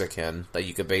Blaziken that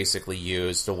you could basically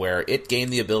use to where it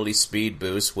gained the ability Speed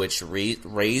Boost, which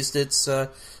raised its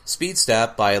speed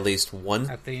stat by at least 1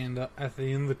 at the end of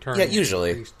the turn. Yeah, usually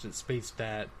increased its speed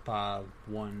stat by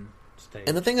 1 stage.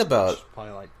 And the thing about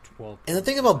probably like 12. And the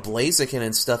thing about Blaziken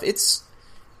and stuff, it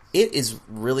is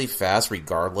really fast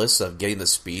regardless of getting the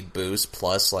speed boost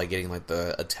plus like getting like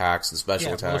the attacks and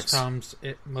special attacks.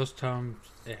 Most times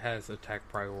it has attack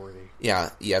priority. Yeah,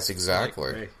 yes,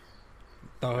 exactly. Like,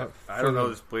 hey, I don't know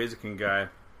this Blaziken guy,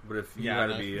 but if you had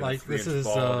to be in like, a 3-inch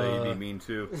ball, then you'd be mean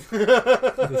too.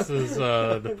 This is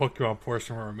the Pokemon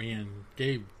portion where me and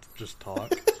Gabe just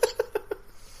talk.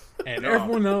 And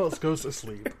everyone else goes to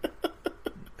sleep.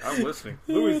 I'm listening.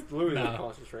 Louis not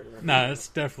concentrating. Nah, it's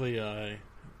definitely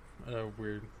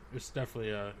weird. It's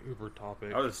definitely a Uber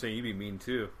topic. I was just saying you'd be mean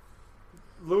too.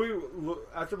 Louis,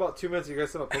 after about 2 minutes, you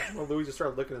guys said about Pokemon. Louis just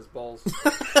started licking his balls.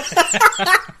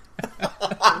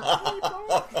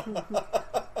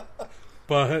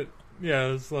 But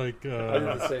yeah, it's like I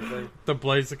did the same thing. The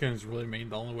Blaziken is really mean.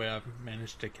 The only way I've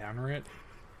managed to counter it,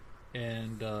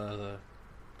 and the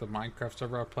Minecraft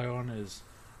server I play on is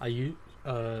I use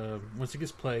once it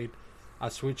gets played, I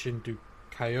switch into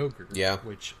Kyogre,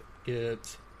 which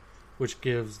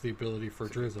gives the ability for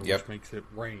Drizzle, which makes it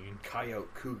rain.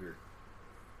 Kyogre.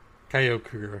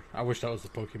 I wish that was a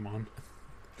Pokemon.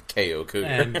 Kyogre.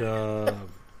 And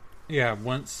yeah,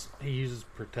 once he uses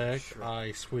Protect,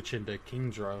 I switch into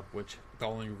Kingdra, which the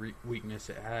only weakness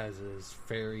it has is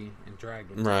Fairy and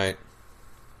Dragon. Right.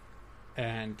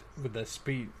 and with the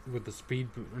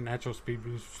natural speed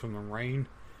boost from the rain,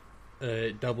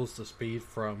 it doubles the speed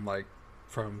from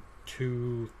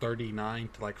 239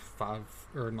 to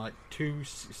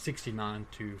 269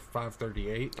 to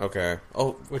 538. Okay.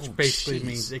 Which basically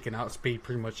means it can outspeed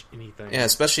pretty much anything. Yeah,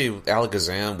 especially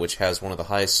Alakazam, which has one of the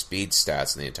highest speed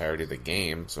stats in the entirety of the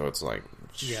game. So it's like,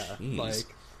 yeah, jeez.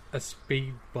 like a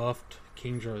speed buffed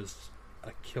Kingdra is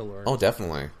a killer. Oh,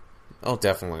 definitely.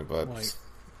 But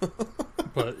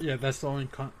but yeah, that's the only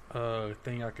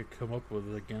thing I could come up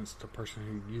with against a person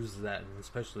who uses that, and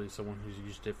especially someone who's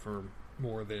used it for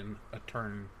more than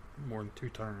 2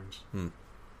 turns.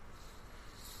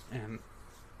 And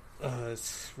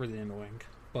it's really annoying.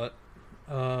 But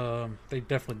they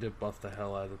definitely did buff the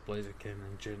hell out of the Blaziken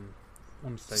in Gen, I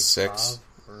want to say 6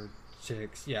 or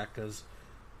 6. Yeah, because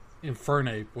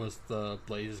Infernape was the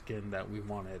Blaziken that we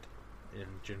wanted in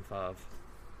Gen 5.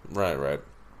 Right.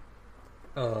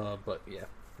 But yeah,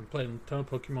 we played a ton of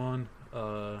Pokemon.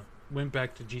 Went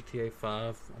back to GTA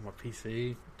 5 on my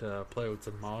PC to play with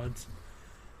some mods.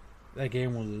 That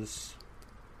game was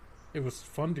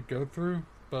fun to go through,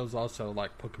 but it was also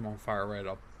like Pokemon Fire Red.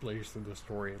 I'll blaze through the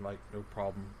story like no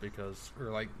problem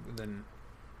within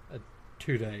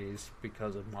 2 days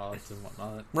because of mods and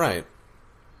whatnot. Right.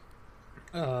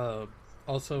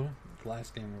 Also, the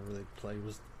last game I really played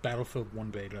was Battlefield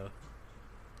 1 beta,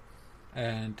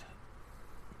 and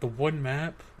the one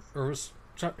map, first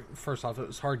off, it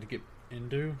was hard to get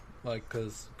into,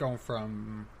 because going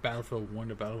from Battlefield 1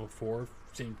 to Battlefield 4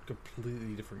 seemed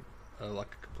completely different,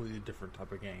 like a completely different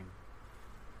type of game.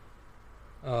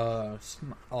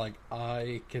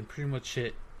 I can pretty much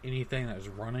hit anything that is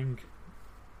running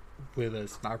with a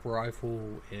sniper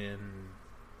rifle in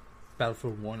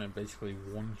Battlefield 1 in basically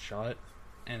one shot,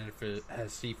 and if it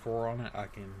has C4 on it, I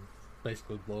can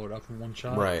basically blow it up in one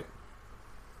shot. Right.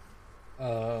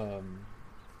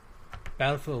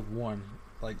 Battlefield 1,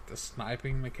 like the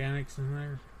sniping mechanics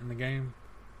in the game,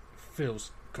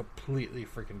 feels completely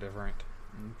freaking different.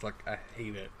 It's like, I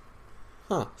hate it.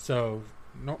 Huh. So,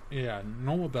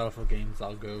 normal Battlefield games,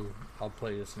 I'll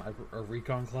play a sniper or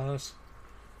recon class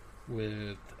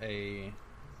with a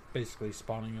basically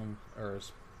spawning them, or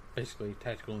basically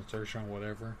tactical insertion or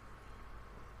whatever.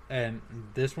 And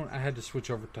this one, I had to switch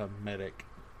over to medic.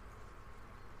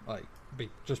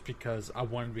 Just because I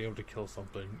wanted to be able to kill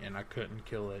something, and I couldn't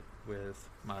kill it with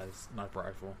my sniper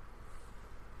rifle.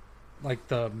 Like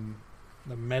the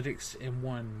Medic's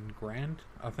M1 Grand,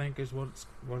 I think is what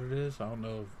it is. I don't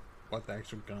know what the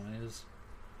actual gun is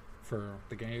for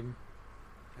the game.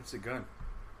 That's a gun.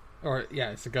 Or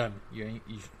yeah, it's a gun. You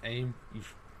aim, you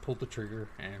pull the trigger,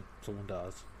 and someone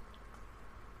dies.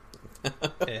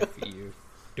 If you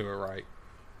do it right.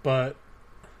 But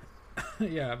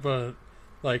yeah,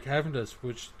 like having to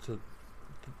switch to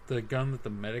the gun that the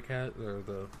medic has, or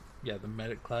the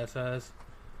medic class has,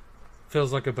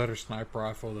 feels like a better sniper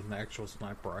rifle than the actual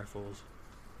sniper rifles,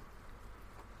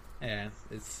 and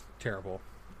it's terrible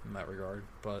in that regard.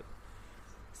 But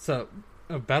so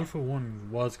Battlefield 1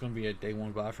 was going to be a day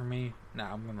one buy for me.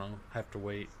 Now I'm gonna have to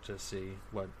wait to see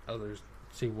what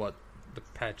the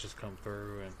patches come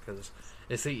through, and because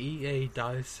it's the EA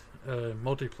DICE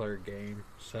multiplayer game,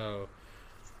 so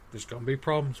there's going to be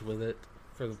problems with it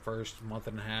for the first month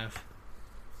and a half.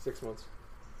 6 months.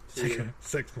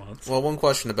 6 months. Well, one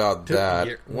question about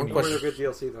that. One question. Good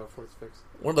DLC though before it's fixed.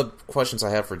 One of the questions I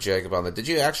have for Jake about that: did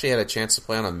you actually have a chance to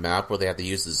play on a map where they had to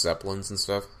use the zeppelins and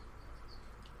stuff?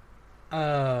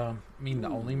 Mean the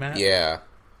only map? Yeah.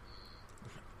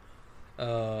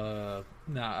 No,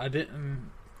 I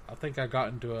didn't. I think I got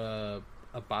into a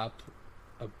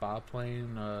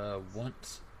biplane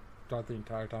once throughout the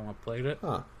entire time I played it.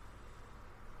 Huh.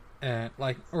 And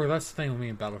that's the thing with me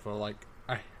in Battlefield.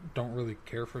 I don't really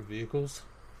care for vehicles,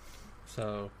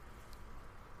 so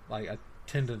I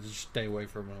tend to just stay away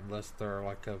from them unless they're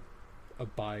like a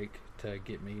bike to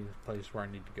get me to the place where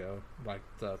I need to go, like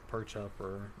to perch up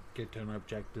or get to an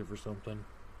objective or something.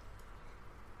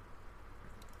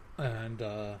 And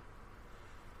I'm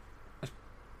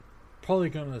probably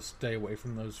gonna stay away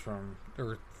from those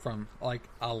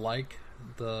I like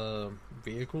the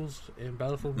vehicles in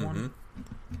Battlefield 1,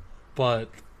 but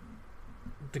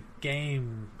the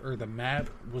game or the map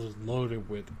was loaded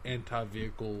with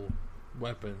anti-vehicle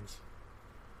weapons.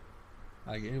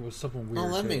 It was something weird.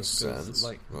 Oh, that makes sense. It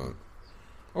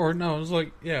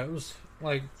was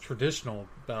like traditional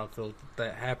Battlefield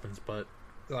that happens, but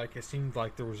it seemed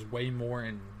like there was way more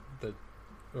in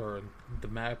the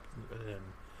map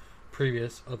than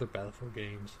previous other Battlefield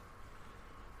games.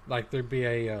 There'd be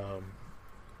a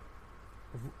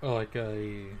what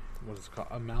is it called?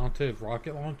 A mounted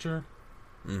rocket launcher.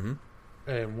 Mm-hmm.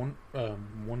 and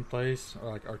one place,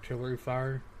 like artillery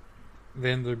fire.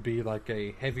 Then there'd be like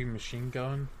a heavy machine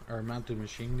gun or a mounted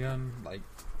machine gun, like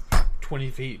 20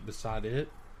 feet beside it,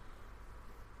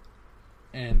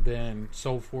 and then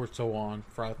so forth, so on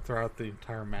throughout the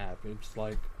entire map. It's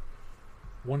like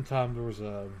one time there was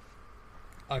a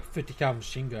like 50 cal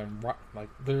machine gun, like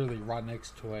literally right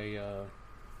next to a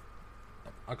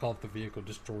I call it the vehicle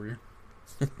destroyer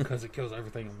because it kills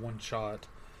everything in one shot.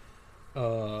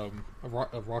 A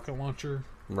rocket launcher,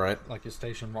 Right. like a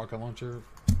station rocket launcher,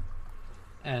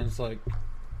 and it's like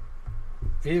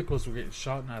vehicles were getting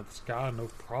shot out of the sky, no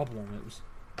problem. It was,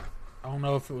 I don't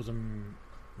know if it was a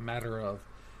matter of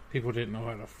people didn't know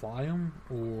how to fly them,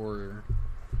 or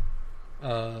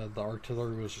the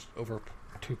artillery was just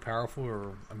too powerful,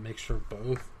 or a mixture of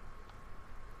both.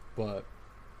 But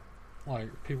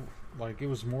like people, like it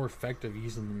was more effective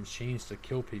using the machines to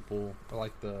kill people,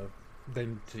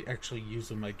 than to actually use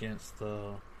them against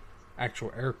the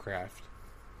actual aircraft.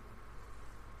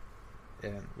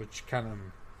 And which kind of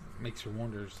makes you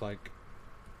wonder, it's like,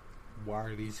 why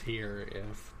are these here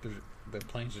if the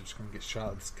planes are just going to get shot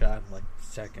at the sky in like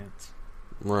seconds?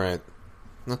 Right.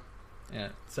 Yeah,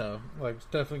 so like it's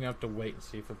definitely going to have to wait and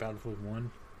see for Battlefield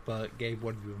 1. But Gabe,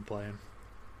 what have you been playing?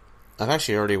 I've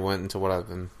actually already went into what I've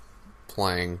been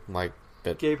playing, like,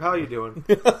 Gabe, how you doing?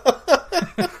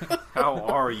 How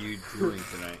are you doing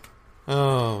tonight?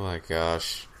 Oh my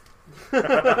gosh.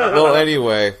 Well,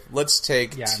 anyway, let's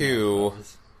take Yeah, I know, two I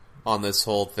was- on this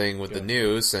whole thing with the Good.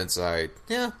 news, since I,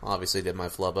 obviously did my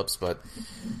flub ups, but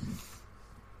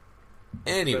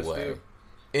anyway, Best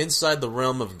inside the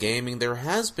realm of gaming, there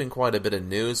has been quite a bit of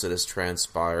news that has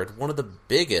transpired. One of the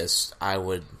biggest, I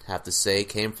would have to say,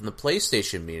 came from the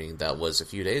PlayStation meeting that was a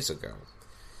few days ago.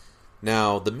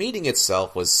 Now, the meeting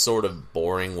itself was sort of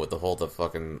boring with the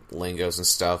fucking lingos and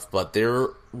stuff, but there,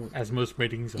 as most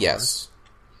meetings are. yes.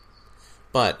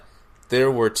 But there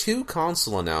were two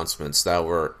console announcements that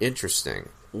were interesting.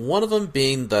 One of them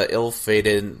being the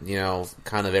ill-fated,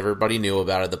 kind of everybody knew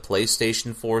about it, the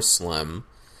PlayStation 4 Slim,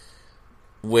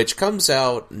 which comes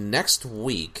out next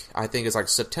week. I think it's like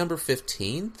September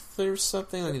 15th or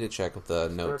something. I need to check with the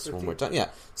notes one more time. Yeah,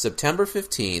 September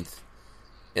 15th.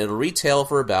 It'll retail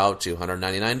for about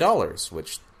 $299,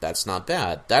 which that's not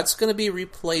bad. That's going to be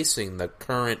replacing the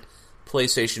current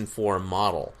PlayStation 4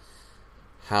 model.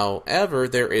 However,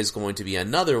 there is going to be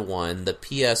another one, the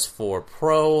PS4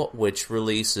 Pro, which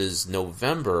releases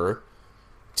November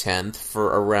 10th for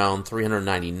around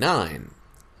 $399.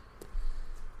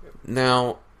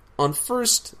 Now, on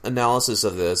first analysis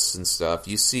of this and stuff,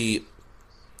 you see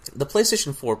the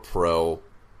PlayStation 4 Pro,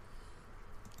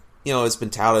 it's been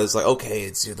touted as like, okay,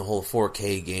 it's the whole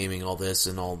 4K gaming, all this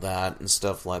and all that and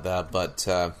stuff like that, but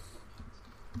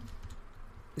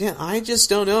yeah, I just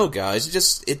don't know, guys.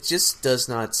 It just does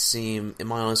not seem, in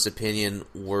my honest opinion,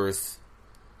 worth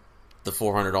the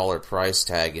 $400 price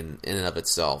tag in and of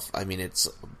itself. I mean, it's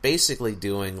basically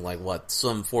doing like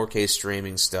some 4K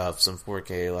streaming stuff, some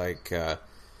 4K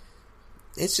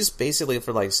it's just basically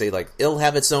for it'll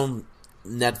have its own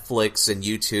Netflix and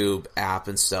YouTube app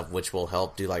and stuff, which will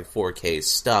help do 4K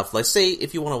stuff. Like, say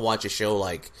if you want to watch a show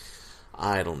like,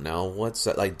 I don't know, what's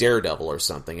that, like Daredevil or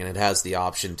something, and it has the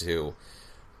option to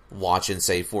watch in,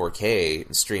 say,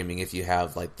 4K streaming if you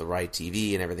have the right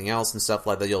TV and everything else and stuff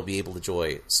like that, you'll be able to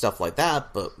enjoy stuff like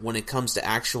that. But when it comes to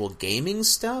actual gaming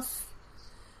stuff,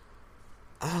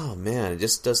 oh man, it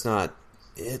just does not.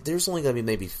 There's only going to be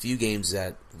maybe a few games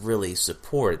that really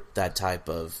support that type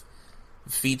of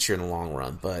feature in the long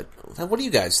run. But what do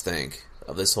you guys think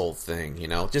of this whole thing?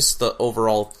 Just the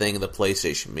overall thing of the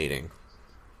PlayStation meeting.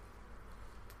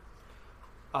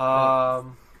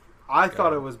 I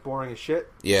thought it was boring as shit.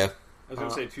 Yeah. I was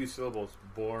going to say 2 syllables,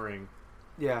 boring.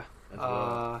 Yeah. As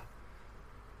well.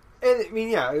 And I mean,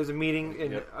 yeah, it was a meeting,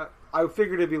 and Yep. I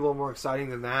figured it'd be a little more exciting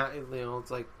than that.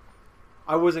 It's like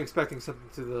I wasn't expecting something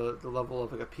to the level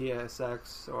of like a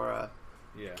PSX or a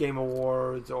Yeah. Game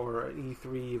Awards or an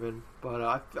E3 even, but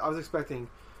I was expecting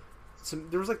some.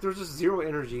 There was just zero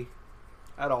energy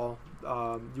at all.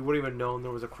 You wouldn't even known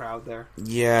there was a crowd there.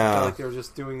 Yeah. Like they were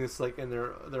just doing this in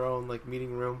their own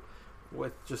meeting room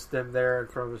with just them there in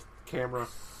front of the camera.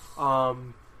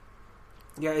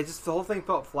 Yeah, it just, the whole thing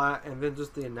felt flat, and then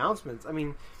just the announcements. I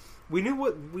mean, we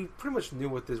pretty much knew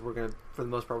what these were going to, for the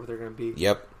most part, what they're going to be.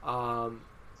 Yep. To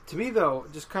me, though,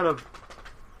 just kind of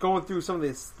going through some of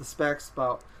the specs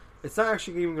about, it's not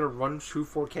actually even going to run true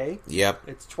 4K. Yep.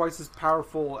 It's twice as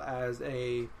powerful as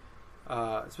it's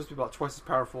supposed to be about twice as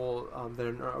powerful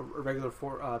than a regular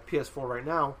PS4 right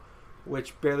now,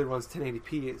 which barely runs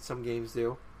 1080p. Some games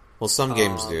do. Well, some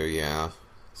games do, yeah.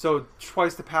 So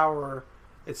twice the power,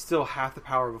 it's still half the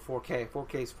power of a 4K.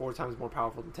 4K is 4 times more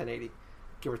powerful than 1080,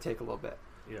 give or take a little bit.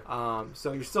 Yeah.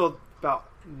 So you're still about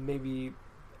maybe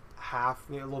half,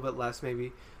 maybe a little bit less,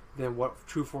 maybe than what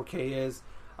true 4K is.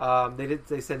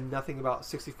 They said nothing about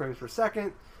 60 frames per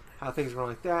second, how things are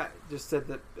like that. Just said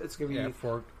that it's going to be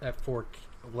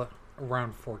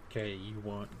around 4K. You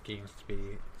want games to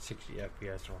be 60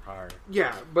 FPS or higher.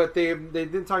 Yeah, but they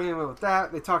didn't talk anything about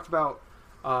that. They talked about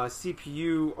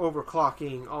CPU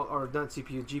overclocking, or not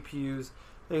CPU, GPUs,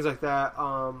 things like that.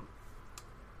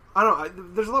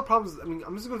 There's a lot of problems. I mean,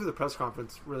 I'm just going through the press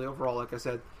conference. Really, overall, like I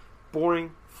said,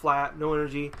 boring, flat, no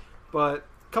energy. But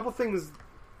a couple things.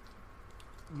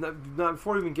 Not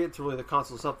before we even get to really the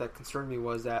console stuff that concerned me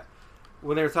was that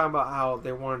when they were talking about how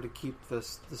they wanted to keep the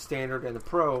standard and the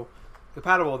Pro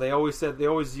compatible, they always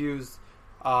used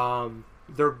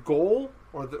their goal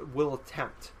or will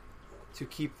attempt to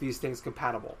keep these things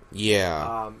compatible.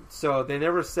 Yeah. So they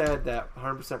never said that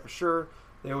 100% for sure.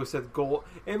 They always said goal.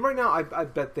 And right now, I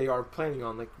bet they are planning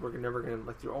on, like, we're never going to,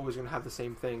 like, they're always going to have the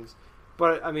same things.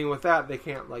 But, I mean, with that, they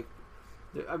can't, like,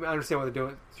 I understand what they're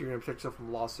doing. So you're going to protect yourself from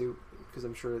a lawsuit, because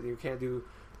I'm sure that you can't do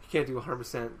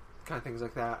 100% kind of things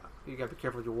like that. You got to be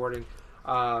careful with your wording.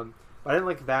 But I didn't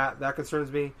like that. That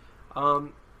concerns me.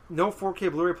 No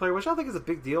 4K Blu-ray player, which I don't think is a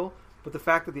big deal. But the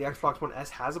fact that the Xbox One S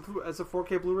has a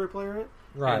 4K Blu-ray player in it,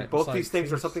 right? And both these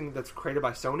things are something that's created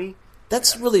by Sony.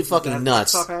 That's really fucking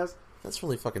nuts. Has. That's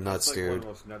really fucking nuts, like dude. one of the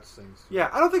most nuts things. Yeah,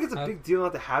 I don't think it's a big deal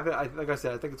not to have it. Like I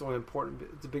said, I think it's only important.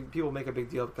 It's a big. People make a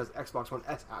big deal because Xbox One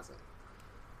S has it.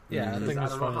 Yeah, I think I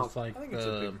this don't know one how- is like I think it's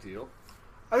a big deal.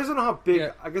 I just don't know how big.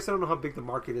 Yeah. I guess I don't know how big the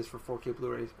market is for 4K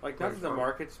Blu-rays. Like, not that the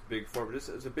market's big for it, but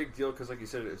it's a big deal because, like you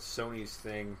said, it's Sony's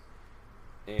thing.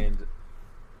 And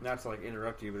not to, like,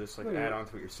 interrupt you, but just, like, add on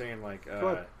to what you're saying. Like,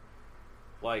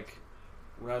 like,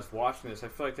 when I was watching this, I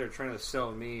feel like they're trying to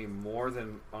sell me more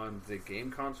than on the game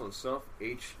console itself,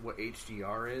 what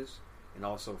HDR is, and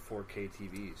also 4K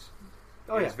TVs.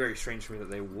 Oh, And yeah. It's very strange for me that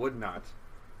they would not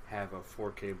have a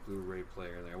 4K Blu-ray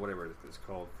player there, whatever it's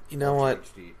called. You know Ultra what?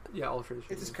 HD. Yeah, Ultra HD.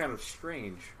 It's just kind of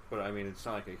strange, but I mean, it's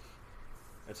not like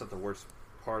it's not the worst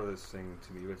part of this thing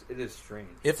to me, but it is strange.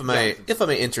 If I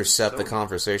may intercept the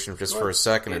conversation just for a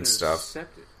second and stuff,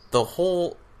 Intercept it. the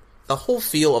whole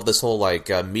feel of this whole like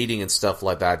meeting and stuff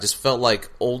like that just felt like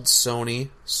old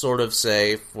Sony sort of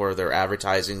say for their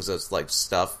advertisings as like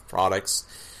products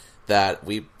that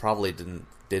we probably didn't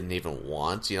even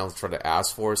want, try to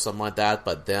ask for or something like that,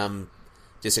 but them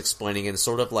just explaining it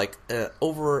sort of like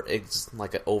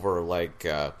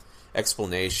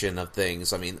explanation of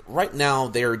things. I mean, right now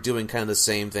they're doing kind of the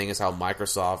same thing as how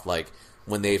Microsoft, like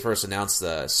when they first announced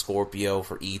the Scorpio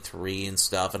for E3 and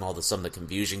stuff, and some of the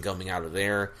confusion coming out of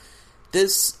there.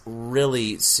 This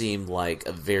really seemed like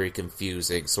a very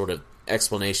confusing sort of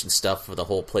explanation stuff for the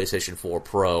whole PlayStation 4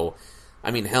 Pro. I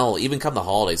mean, hell, even come the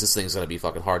holidays, this thing's going to be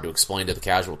fucking hard to explain to the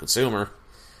casual consumer.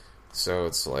 So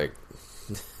it's like...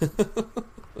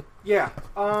 Yeah,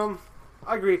 I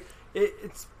agree.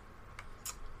 It's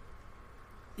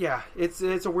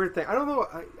a weird thing. I don't know.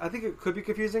 I think it could be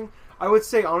confusing. I would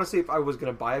say, honestly, if I was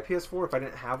going to buy a PS4, if I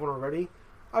didn't have one already,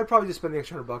 I'd probably just spend the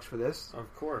extra $100 for this.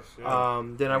 Of course, yeah.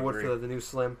 Than I would for the new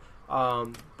Slim.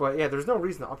 But yeah, there's no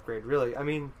reason to upgrade, really. I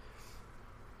mean...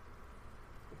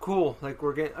 Cool. Like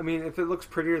we're getting. I mean, if it looks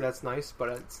prettier, that's nice, but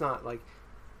it's not like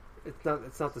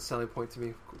it's not the selling point to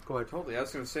me. Go ahead. Totally. I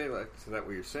was going to say, like, so that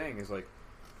what you're saying is like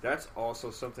that's also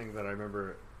something that I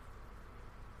remember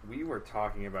we were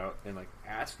talking about and like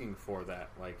asking for that,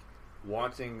 like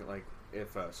wanting like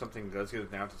if something does get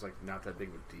announced, it's like not that big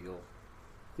of a deal.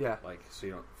 Yeah. Like so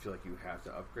you don't feel like you have to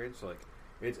upgrade. So like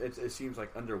it seems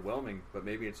like underwhelming, but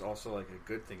maybe it's also like a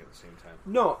good thing at the same time.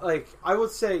 No, like I would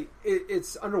say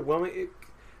it's underwhelming.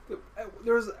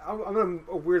 I'm in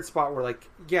a weird spot where like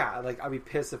I'd be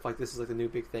pissed if like this is like the new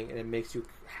big thing and it makes you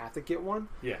have to get one.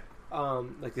 Yeah.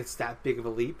 Like it's that big of a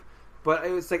leap, but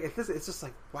it's like it's just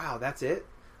like wow, that's it.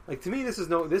 Like to me, this is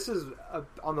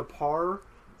on the par.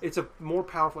 It's a more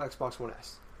powerful Xbox One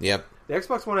S. Yep. The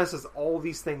Xbox One S has all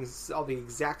these things, all the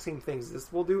exact same things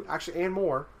this will do, actually, and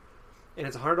more. And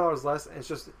it's $100 less, and it's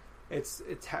just it's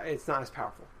not as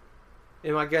powerful.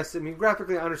 And I guess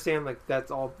graphically, I understand like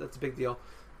that's a big deal,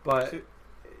 but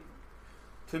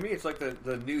to me, it's like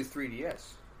the new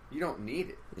 3DS. You don't need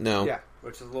it. No. Yeah,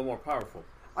 which is a little more powerful.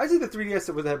 I think the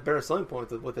 3DS would have better selling point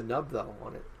with the nub though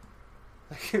on it.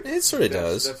 It sort of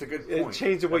does. That's a good point. It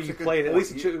changed the way That's you a good played. At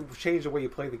point. least it changed the way you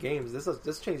play the games.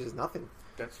 This changes nothing.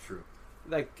 That's true.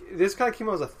 Like this kind of came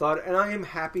out as a thud, and I am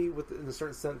happy with it in a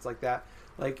certain sense like that.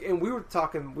 Like, and we've been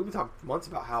talking months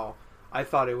about how I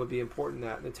thought it would be important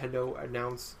that Nintendo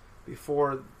announce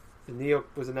before the Neo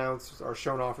was announced or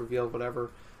shown off, revealed,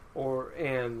 whatever, or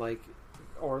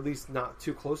at least not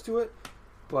too close to it.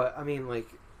 But I mean, like,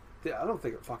 I don't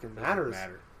think it fucking matters.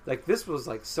 Like, this was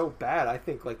like so bad. I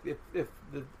think like if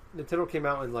the Nintendo came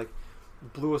out and like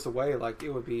blew us away, like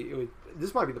it would.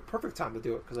 This might be the perfect time to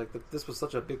do it because like this was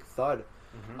such a big thud.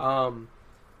 Mm-hmm.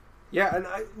 Yeah, and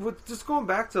with just going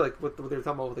back to like what they were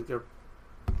talking about, like they're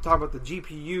talking about the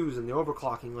GPUs and the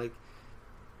overclocking. Like,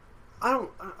 I'm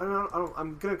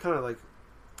gonna kind of like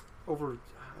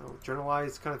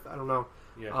generalize, kind of, I don't know,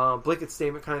 blanket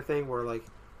statement kind of thing where like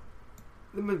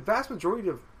the vast majority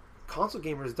of console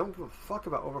gamers don't give a fuck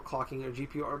about overclocking or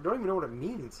GPU or don't even know what it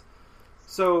means.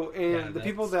 So, and the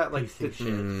people that like, the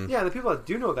people that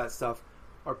do know that stuff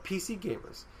are PC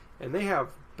gamers, and they have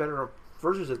better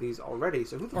versions of these already.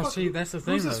 So who the fuck? See, that's the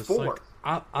thing. Who's this for?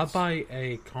 Like, I buy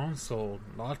a console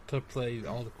not to play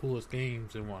all the coolest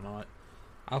games and whatnot.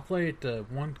 I play it to,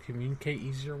 one, communicate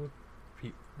easier with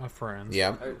my friends.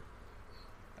 Yeah.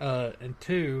 And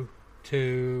two,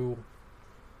 to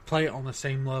play it on the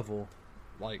same level,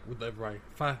 like with everybody.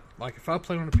 If I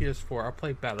play on a PS4, I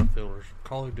play Battlefield or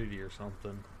Call of Duty or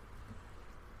something,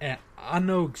 and I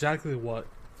know exactly what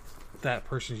that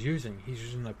person's using. He's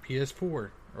using a PS4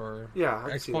 or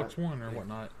Xbox One or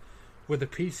whatnot. With a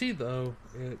PC though,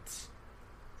 it's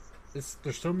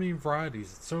there's so many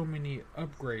varieties, so many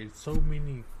upgrades, so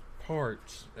many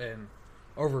parts and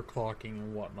overclocking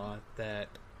and whatnot that,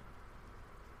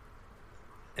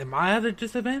 am I at a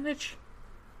disadvantage?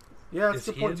 Yeah, is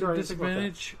the he point at a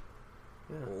disadvantage?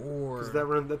 Or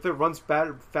because if it runs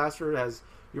faster as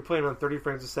you're playing on 30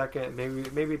 frames a second,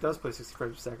 maybe it does play 60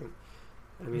 frames a second.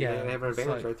 I mean, they have an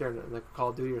advantage right there, in like Call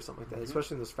of Duty or something like that,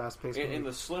 especially in those fast-paced games. And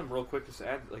the Slim, real quick, just to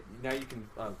add, like now you can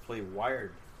play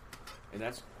wired, and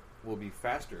will be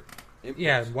faster.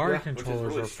 Wired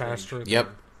controllers are faster.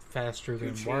 Faster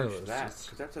than wireless.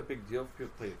 Because that's a big deal for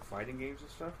people who play fighting games and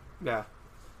stuff. Yeah.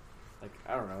 Like,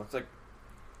 I don't know. It's like,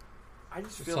 I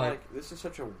just feel like this is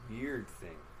such a weird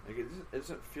thing. Like, it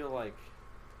doesn't feel like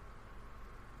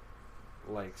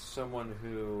someone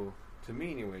who, to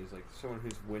me anyways, like someone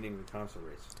who's winning the console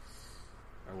race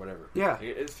or whatever. Yeah. Like,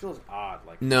 it feels odd.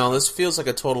 Like, no, this feels like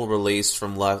a total release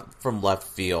from left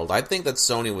field. I think that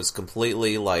Sony was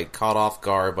completely like caught off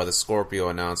guard by the Scorpio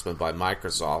announcement by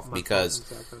Microsoft because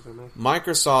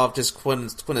Microsoft just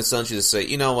quintessentially to say,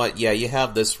 you know what, yeah, you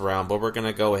have this round, but we're going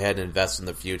to go ahead and invest in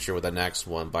the future with the next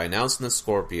one. By announcing the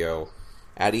Scorpio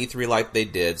at E3 like they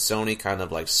did, Sony kind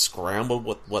of like scrambled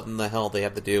with what in the hell they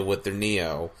have to do with their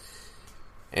Neo.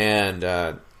 And,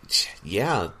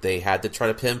 they had to try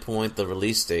to pinpoint the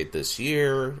release date this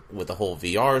year with the whole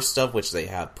VR stuff, which they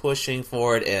have pushing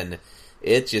for it, and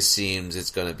it just seems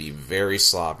it's going to be very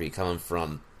sloppy coming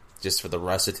from just for the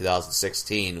rest of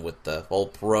 2016 with the whole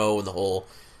Pro and the whole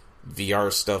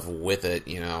VR stuff with it.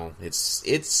 You know,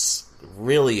 it's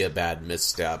really a bad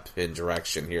misstep in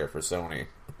direction here for Sony.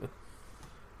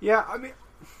 Yeah, I mean,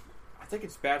 I think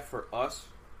it's bad for us,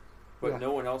 but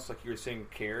no one else, like you were saying,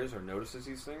 cares or notices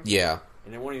these things. Yeah.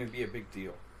 And it won't even be a big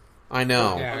deal. I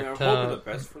know. Yeah, I mean, I'm hoping the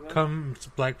best for them. Comes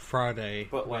Black Friday,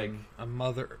 but like a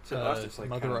mother, to us, it's like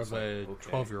mother of a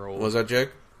 12-year-old. Was that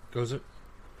Jake? Goes it?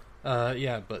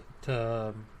 But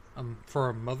for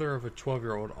a mother of a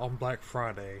 12-year-old on Black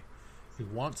Friday,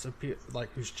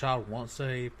 whose child wants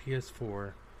a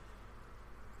PS4,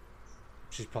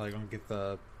 she's probably gonna get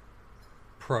the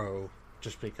Pro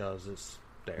just because it's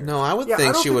there. No, I would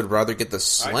think she would rather get the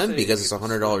Slim because it's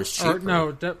 $100 cheaper.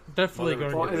 No, definitely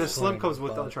going to get and the the Slim comes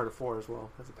with Uncharted 4 as well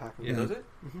as a package. Yeah. Does it?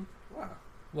 Mm-hmm. Wow.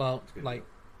 Well, like,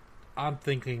 I'm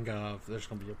thinking of there's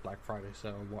going to be a Black Friday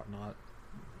sale or whatnot.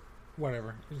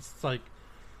 Whatever. It's like,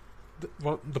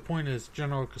 the point is,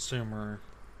 general consumer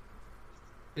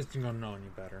isn't going to know any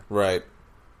better. Right.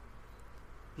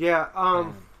 Yeah,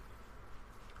 I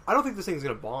don't think this thing's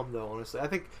going to bomb, though, honestly. I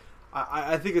think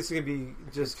it's going to be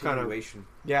just kind of...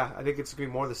 Yeah, I think it's going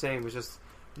to be more of the same. It's just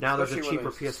now there's a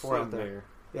cheaper PS4 out there.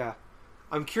 Yeah.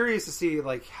 I'm curious to see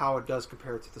like how it does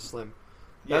compare to the Slim.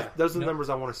 Those are the numbers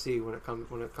I want to see when it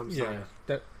comes Yeah,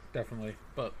 definitely.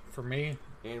 But for me,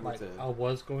 I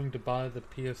was going to buy the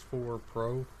PS4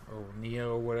 Pro or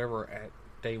Neo or whatever at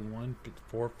day one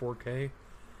for 4K.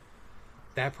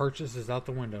 That purchase is out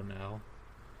the window now.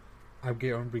 I'm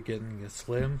going to be getting a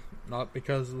Slim, not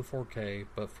because of the 4K,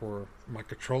 but for my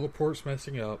controller ports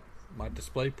messing up, my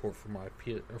display port for my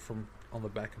from on the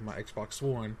back of my Xbox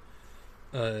One.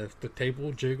 If the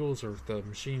table jiggles or if the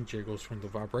machine jiggles from the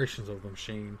vibrations of the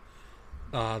machine,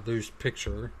 there's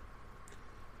picture.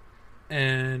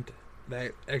 And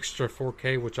that extra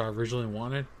 4K, which I originally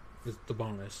wanted, is the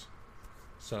bonus.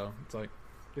 So it's like,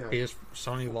 Yeah.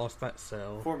 Sony lost that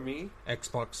sale. For me,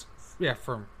 Xbox, yeah,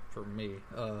 for me,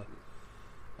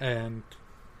 and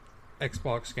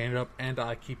Xbox gained up, and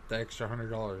I keep the extra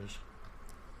 $100.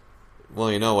 Well,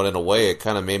 you know what? In a way, it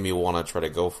kind of made me want to try to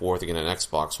go forth and get an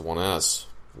Xbox One S.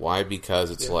 Why?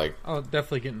 Because it's like... Oh,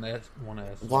 definitely getting the One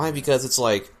S. Why? Because it's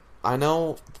like... I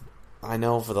know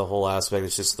for the whole aspect,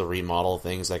 it's just the remodel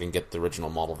things. I can get the original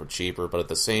model for cheaper, but at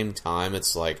the same time,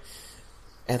 it's like...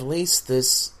 At least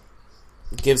this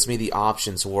gives me the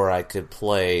options where I could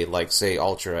play, like, say,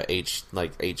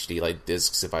 HD, like,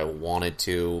 discs if I wanted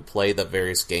to. Play the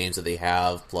various games that they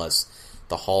have, plus...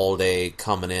 the holiday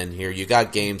coming in here. You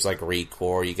got games like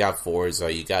ReCore, you got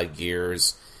Forza, you got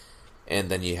Gears, and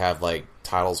then you have like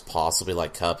titles possibly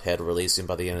like Cuphead releasing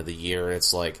by the end of the year.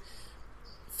 It's like,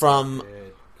 from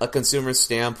a consumer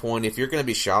standpoint, if you're going to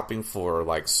be shopping for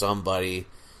like somebody,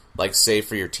 like say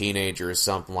for your teenager or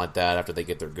something like that, after they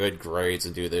get their good grades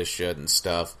and do this shit and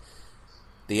stuff,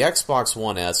 the Xbox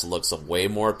One S looks way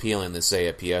more appealing than, say,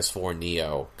 a PS4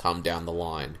 Neo come down the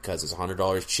line, because it's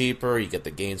 $100 cheaper, you get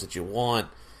the games that you want.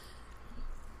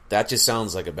 That just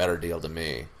sounds like a better deal to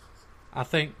me. I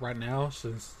think right now,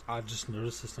 since I just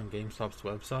noticed this on GameStop's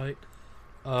website,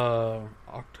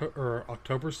 October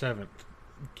 7th,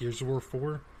 Gears of War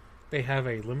 4, they have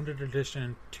a limited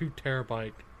edition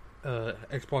 2TB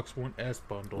Xbox One S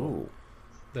bundle. Ooh.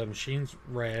 The machine's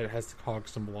red, has the COG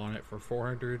symbol on it for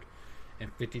 $450.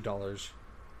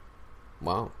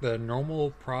 Wow. The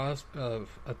normal price of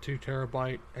a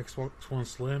 2TB Xbox One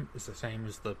Slim is the same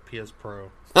as the PS Pro.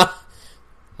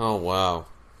 Oh, wow.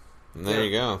 And there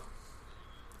you go.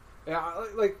 Yeah,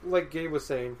 like Gabe was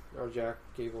saying, or Jack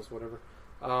Gables, whatever.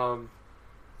 I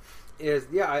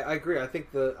agree. I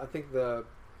think the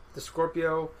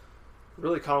Scorpio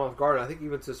really caught him off guard. I think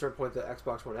even to a certain point, the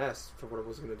Xbox One S for what it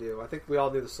was going to do. I think we all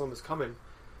knew the Slim was coming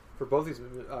for both these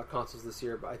consoles this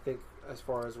year, but I think as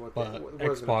far as what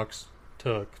Xbox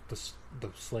took the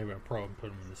Slim and Pro and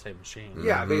put them in the same machine.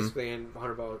 Yeah, basically, and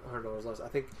 $100 less. I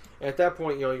think at that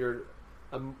point, you're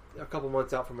a couple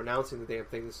months out from announcing the damn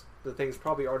things. The thing's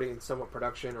probably already in somewhat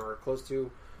production or close to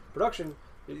production.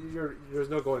 There's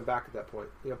no going back at that point.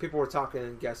 People were talking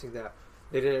and guessing that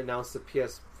they didn't announce the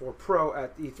PS4 Pro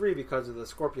at E3 because of the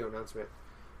Scorpio announcement.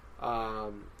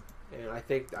 And I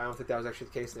don't think that was actually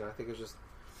the case now. I think it was just...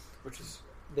 Which is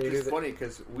funny,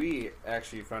 because we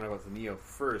actually found out about the Neo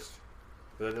first,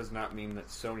 but that does not mean that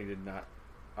Sony did not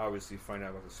obviously find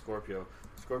out about the Scorpio.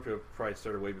 The Scorpio probably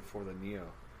started way before the Neo.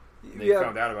 And they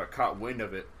caught wind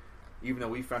of it. Even though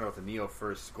we found out the Neo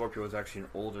first, Scorpio was actually an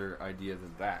older idea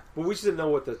than that. But we just didn't know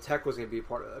what the tech was going to be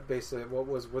part of, basically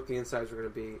what the insides were going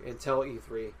to be until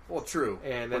E3. Well, true.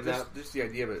 And but then just the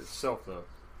idea of it itself, though,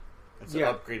 it's an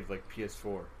upgrade of like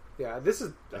PS4. Yeah, this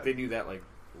is... they knew that like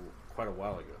quite a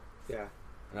while ago. Yeah.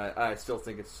 And I still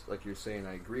think it's like you're saying.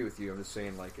 I agree with you. I'm just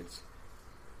saying, like, it's,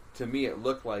 to me it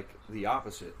looked like the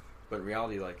opposite, but in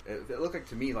reality, like it looked like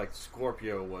to me like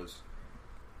Scorpio was,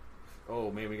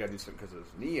 oh man, we got to do something because it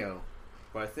was Neo.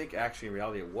 But I think actually in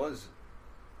reality it was.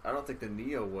 I don't think the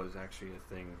Neo was actually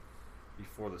a thing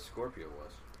before the Scorpio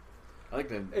was. I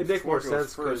think it makes more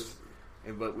sense first.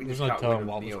 But we just no got telling rid of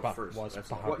what Neo was first.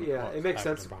 it makes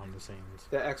sense behind the scenes.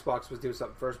 that Xbox was doing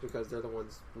something first because they're the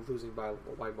ones losing by a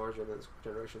wide margin in this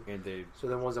generation. And so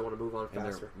they're the ones that want to move on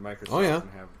faster.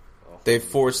 Microsoft they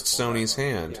forced Sony's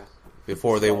hand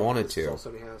before they wanted to.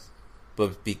 Sony has.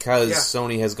 But because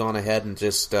Sony has gone ahead and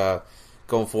just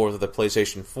going forward with the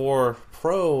PlayStation 4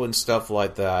 Pro and stuff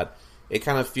like that, it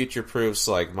kind of future-proofs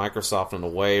like Microsoft in a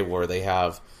way where they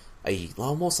have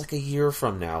almost like a year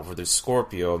from now for the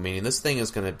Scorpio, meaning this thing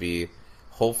is going to be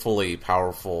hopefully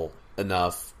powerful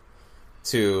enough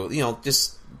to,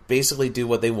 just basically do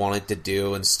what they want it to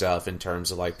do and stuff in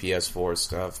terms of like PS4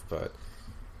 stuff. But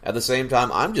at the same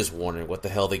time, I'm just wondering what the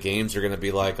hell the games are going to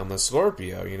be like on the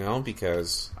Scorpio,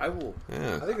 because I will.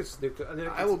 Yeah. I think it's.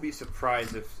 I will be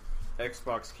surprised if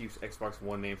Xbox keeps Xbox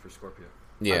One name for Scorpio.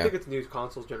 Yeah. I think it's new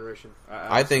consoles generation.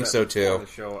 I think so too. The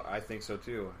show, I think so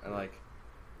too, and like.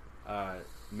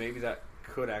 Maybe that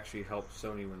could actually help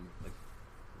Sony when,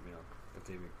 if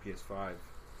they make PS5 or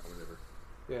whatever.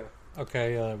 Yeah.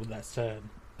 Okay. With that said,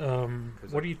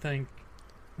 what do you think?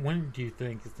 When do you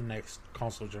think is the next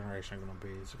console generation going to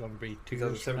be? Is it going to be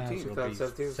 2017?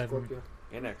 2017 Scorpio.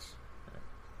 NX.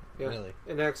 Yeah. Really?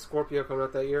 NX Scorpio coming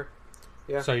out that year.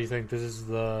 Yeah. So you think this is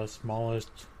the smallest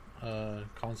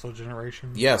console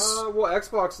generation? Yes. The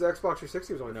Xbox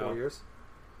 360 was only 4 years.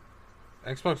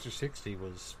 Xbox 360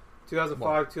 was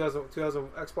 2005, 2000,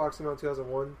 Xbox came out in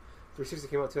 2001, 360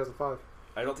 came out in 2005.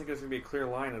 I don't think there's going to be a clear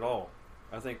line at all.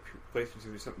 I think PlayStation's going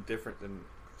to be something different than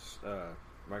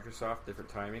Microsoft, different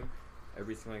timing.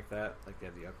 everything like that. Like they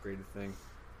have the upgraded thing.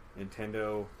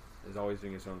 Nintendo is always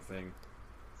doing its own thing.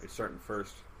 It's starting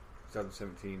first,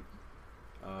 2017.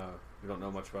 We don't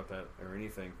know much about that or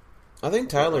anything. I think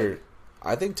Tyler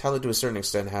to a certain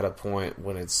extent had a point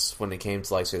when it came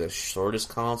to like say the shortest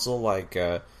console, like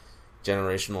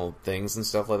generational things and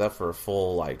stuff like that for a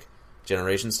full like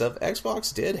generation stuff.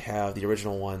 Xbox did have the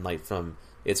original one like from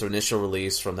its initial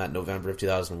release from that November of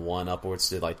 2001 upwards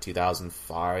to like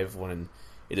 2005 when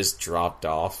it just dropped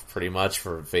off pretty much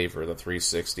for favor of the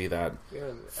 360 that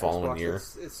following Xbox, year.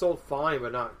 It sold fine,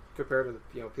 but not compared to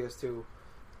the PS2.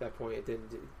 At that point, it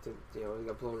didn't it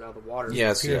got blown out of the water.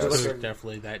 Yes, PS2 yes. is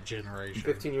definitely that generation.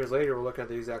 15 years later, we're looking at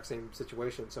the exact same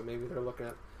situation. So maybe they're looking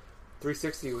at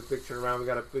 360 with big turnaround.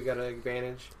 We got an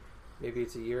advantage. Maybe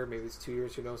it's a year. Maybe it's 2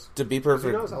 years. Who knows? To be Who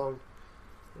perfect, knows how long?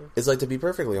 it's like to be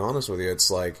perfectly honest with you, it's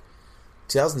like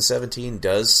 2017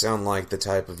 does sound like the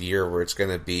type of year where it's going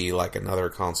to be like another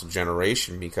console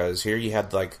generation because here you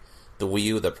had like the Wii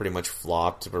U that pretty much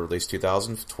flopped for at least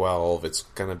 2012. It's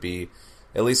going to be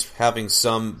at least having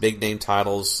some big name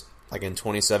titles like in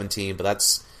 2017, but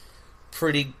that's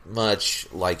pretty much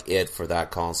like it for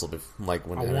that console. Like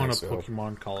when I want a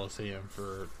Pokemon Coliseum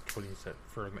for for the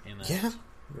NX. Yeah,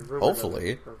 There's rumors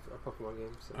hopefully. of a Pokemon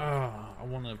game. So.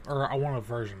 I want a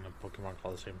version of Pokemon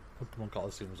Coliseum. Pokemon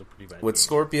Coliseum was a pretty bad With game.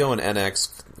 Scorpio and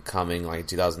NX coming like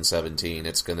 2017,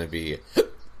 it's going to be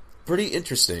pretty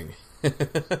interesting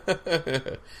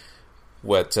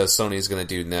what Sony's going to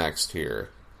do next here.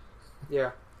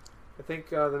 Yeah, I think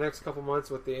the next couple months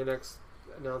with the NX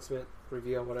announcement,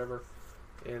 reveal, whatever,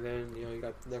 and then you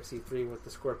got the next E3 with the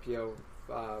Scorpio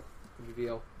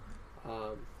reveal.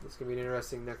 It's gonna be an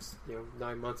interesting next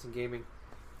 9 months in gaming.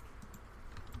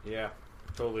 Yeah,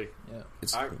 totally.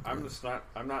 Yeah.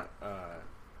 I'm not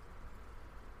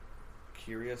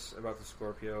curious about the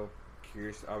Scorpio.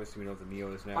 Curious, obviously we know what the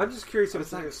Neo is now. I'm just curious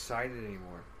if I'm not excited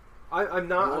anymore. I'm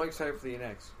not. I'm only excited for the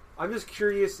NX. I'm just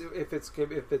curious if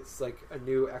it's like a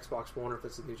new Xbox One or if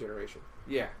it's a new generation.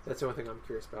 Yeah, That's the only thing I'm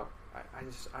curious about. I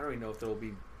don't even know if there will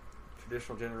be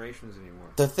traditional generations anymore.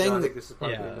 The No, thing I that think this is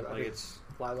probably Yeah, I like think it's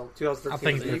 2013. I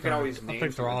think was you the- can always I name think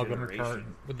they're some all going to generation.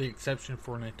 turn, with the exception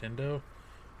for Nintendo.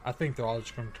 I think they're all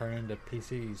just going to turn into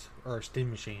PCs or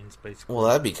Steam machines, basically. well,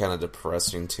 that'd be kind of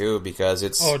depressing too because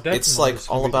it's Oh, definitely it's like it's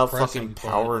gonna all be about depressing, fucking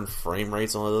power but- and frame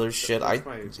rates and all that other shit. That's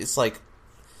my- It's like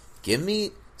give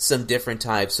me some different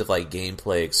types of like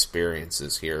gameplay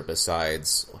experiences here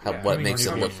besides Yeah, what I mean, makes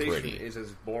the it look conversation pretty. is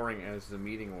as boring as the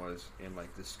meeting was in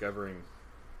like discovering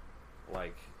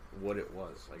like what it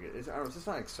was. Like it's I don't know, it's just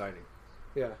not exciting.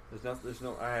 Yeah,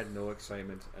 I had no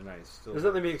excitement, and I still. there's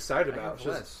nothing to be excited I about. have It's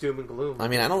just less. doom and gloom. I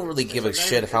mean, I don't really give a like,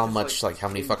 shit it's how just, much, like, like, how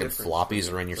many seems fucking different floppies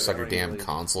for are me. in your Like, I sucker don't damn really-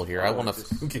 console here. Oh, I want it's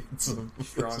to just get some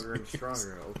stronger and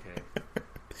stronger.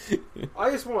 Okay.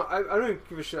 I just want. I don't even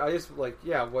give a shit. I just like,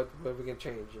 yeah, what we can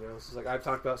change. This is like I've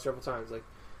talked about several times. Like,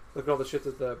 look at all the shit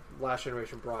that the last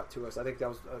generation brought to us. I think that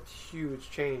was a huge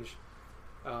change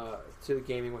to the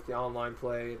gaming with the online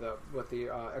play, with the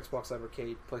Xbox Live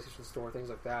Arcade, PlayStation Store, things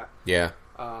like that. Yeah.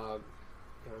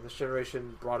 This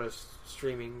generation brought us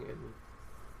streaming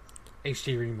and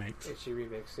HD remakes. HD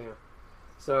remakes. Yeah.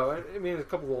 So I mean, a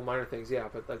couple little minor things, yeah,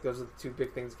 but like those are the two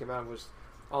big things that came out was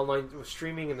online was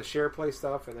streaming and the share play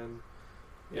stuff, and then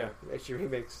HD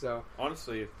remakes. So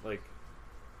Honestly, like,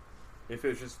 if it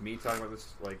was just me talking about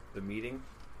this, like the meeting,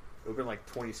 it would have been like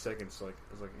 20 seconds. Like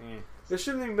I was like, there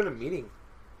shouldn't have even been a meeting.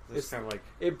 It's kind of like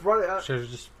It brought it out. Should have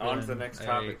just on to the been next a-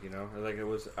 topic. Like it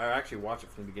was. I actually watched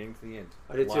it from the beginning to the end.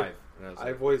 I did too. live. And I was I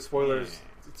like, avoided spoilers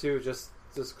too, just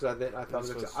because I thought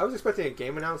This I was expecting a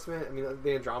game announcement. I mean,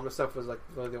 the Andromeda stuff was like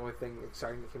really the only thing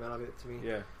exciting that came out of it to me.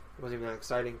 yeah. It wasn't even that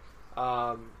exciting.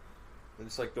 And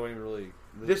it's like don't even really.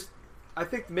 I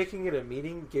think making it a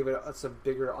meeting gave it some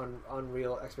bigger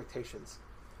unreal expectations.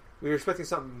 We were expecting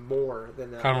something more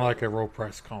than that. Kind of like a real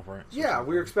press conference. or Yeah,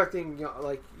 we were something.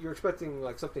 expecting you're expecting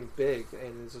like something big,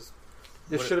 and it's just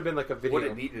this What should have been like a video. What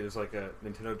it needed is like a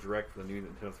Nintendo Direct for the new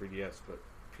Nintendo 3DS, but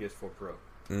PS4 Pro.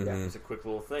 Mhm. It's a quick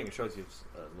little thing. It shows you it's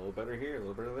a little better here, a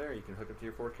little better there. You can hook up to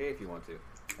your 4K if you want to.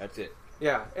 That's it.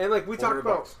 Yeah, and like we talked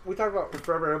 $400. about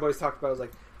forever. And everybody's talked about is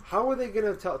like, how are they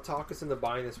going to talk us into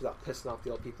buying this without pissing off the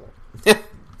old people?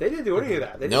 They didn't do any of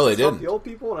that. No, they pissed off didn't. The old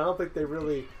people, and I don't think they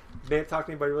really talked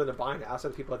to anybody really into buying it outside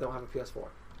of people that don't have a PS4.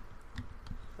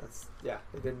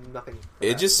 They did nothing. for It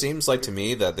that. just seems like to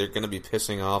me that they're going to be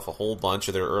pissing off a whole bunch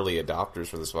of their early adopters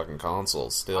for this fucking console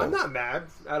still. I'm not mad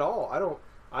at all.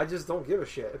 I just don't give a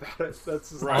shit about it. That's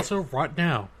just Also, right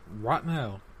now,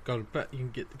 you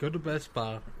can go to Best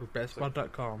Buy or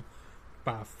BestBuy.com,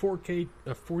 buy a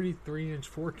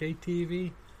 43-inch 4K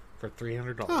TV for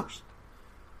 $300.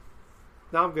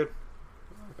 No, I'm good.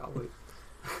 I'll wait.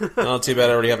 Oh, too bad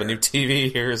I already have a new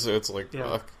TV here, so it's like,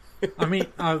 Yeah. fuck. I mean,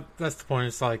 that's the point.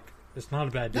 It's like it's not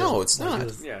a bad deal. No, it's Like, not.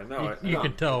 it's- Yeah, no, you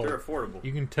can tell. they're affordable.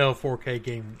 You can tell 4K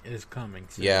gaming is coming.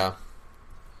 Soon. Yeah.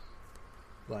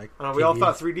 Like We all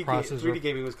thought TVs, 3D processor. 3D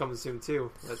gaming was coming soon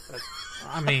too.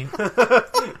 I mean,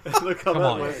 Look how come that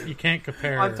on, went. you can't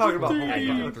compare. I'm talking about 4K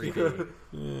home. and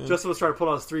 3D. Justin was trying to pull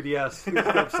out his 3DS. He was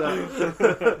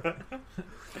upset.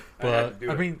 But do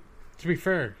I it. mean, to be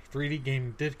fair, 3D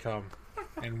gaming did come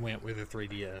and went with a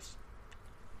 3DS.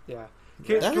 Yeah.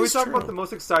 That Can we is talk true. about the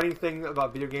most exciting thing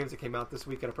about video games that came out this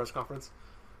week at a press conference?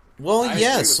 Well, I agree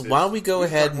yes. with Why this. don't we go We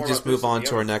ahead talk more and just about this move than on the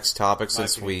to our others, next topic my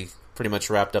since opinion. we pretty much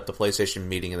wrapped up the PlayStation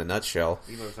meeting in a nutshell.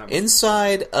 Even though it's not much.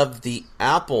 Inside of the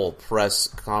Apple press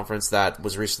conference that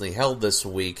was recently held this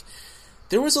week,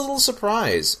 there was a little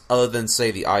surprise, other than,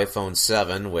 say, the iPhone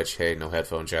 7, which, hey, no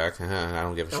headphone jack. I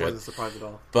don't give a That shit. wasn't a surprise at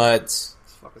all. But, It's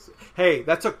fucking hey,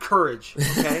 that took courage,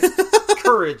 okay?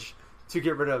 Courage to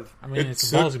get rid of. I mean,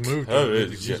 it's a It ballsy took move.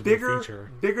 courage. It's just a Bigger,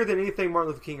 feature. bigger than anything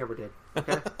Martin Luther King ever did.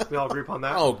 Okay? We all agree upon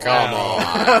that? oh, come on.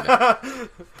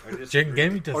 I just Jen agree.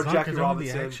 Gaming does Or not Jackie condone the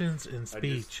Robinson. actions and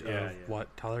speech yeah, of yeah.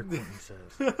 what Tyler Courtney says.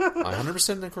 I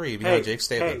 100% agree behind Jake's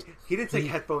statement. Hey, he didn't take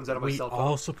headphones out of my We cell phone.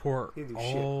 all support He didn't do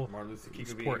all Martin Luther King we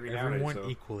would be support angry nowadays, everyone so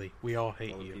equally. We all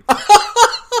hate all the you. people-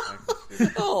 Acting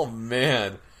stupid. Oh,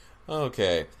 man.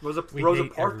 Okay. Rosa We Parks hate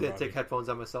didn't everybody. take headphones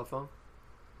out of my cell phone.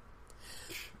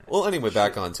 Well, anyway,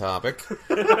 back on topic.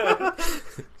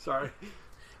 Sorry.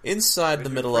 Inside the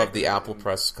Mr. middle of the Franklin. Apple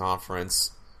press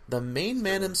conference, the main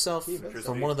man himself, Interesting.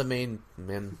 from one of the main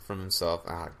men from himself,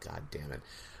 god damn it.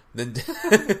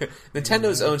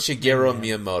 Nintendo's own Shigeru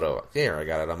Miyamoto, there, I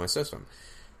got it on my system,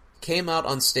 came out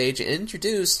on stage and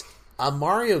introduced a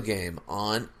Mario game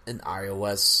on an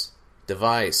iOS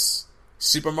device.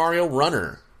 Super Mario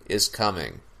Runner is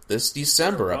coming this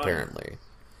December, Run. apparently.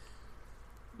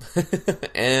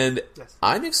 And Yes.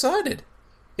 I'm excited.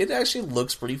 It actually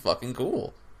looks pretty fucking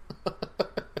cool.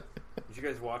 Did you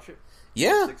guys watch it?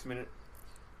 Yeah. 6-minute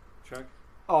chunk.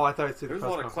 Oh, I thought I'd see the There was a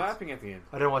press lot of conference. clapping at the end.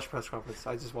 I didn't watch the press conference.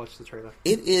 I just watched the trailer.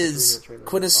 It is 3-minute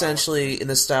trailer. quintessentially in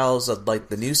the styles of like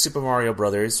the new Super Mario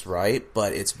Brothers, right?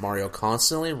 But it's Mario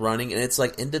constantly running, and it's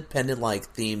like independent,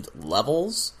 like themed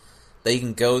levels that you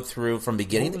can go through from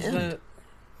beginning What to was end. that?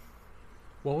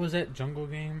 What was that jungle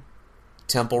game?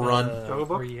 Temple Run. Jungle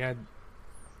Book? Where you had,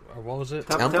 or what was it?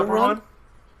 Temple Run?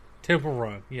 Temple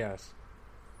Run. Yes.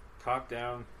 Top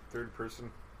down, third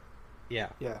person. Yeah.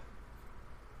 Yeah.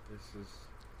 This is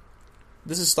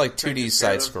This is like Trying to 2D get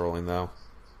side them. scrolling though.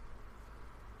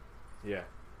 yeah,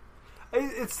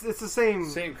 It's the same.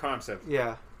 same concept.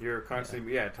 Yeah. You're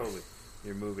constantly totally.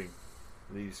 You're moving.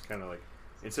 And you just kind of like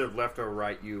instead of left or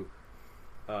right, you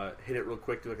hit it real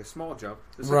quick, do like a small jump.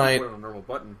 Just like Right. you put it on a normal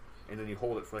button, and then you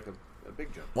hold it for like a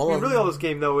big jump. Well, I mean, really, all this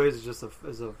game though is just a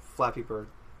Flappy Bird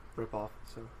ripoff.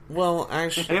 So well, and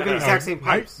actually, they have the exact same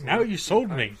pipes. Now you sold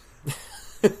me.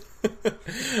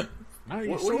 Now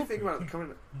you What do sold you think me. about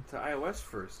coming to iOS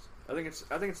first? I think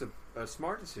it's a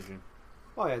smart decision.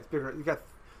 Oh yeah, it's bigger.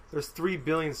 There's 3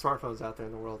 billion smartphones out there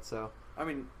in the world, so I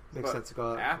mean, makes but sense to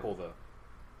go. Apple though.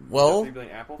 well, 3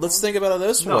 billion Apple let's phones? think about it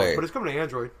this No, way. but it's coming to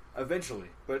Android. Eventually,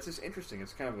 but it's just interesting.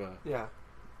 It's kind of a Yeah.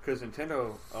 because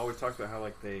Nintendo always talks about how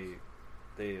like they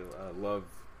love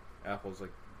Apple's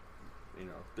like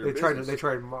their They business.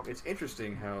 tried It's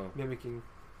interesting how mimicking.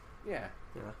 yeah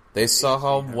They saw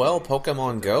how Interesting how well they-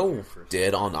 Pokemon they Go went first.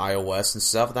 did on iOS and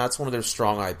stuff. That's one of their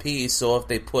strong IPs. So if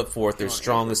they put forth their Come on,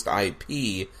 strongest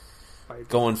IP By,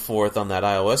 going forth on that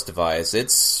iOS device,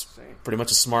 it's same. pretty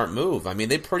much a smart move. I mean,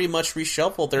 they pretty much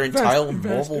reshuffled their Invest, entire invest,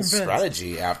 mobile invest.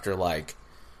 strategy after like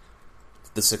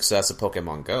the success of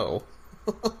Pokemon Go.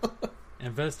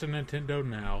 Invest in Nintendo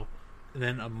now.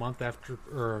 Then a month after,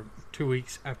 or 2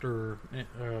 weeks after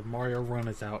Mario Run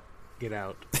is out, get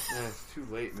out. Yeah, it's too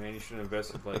late, man. You should have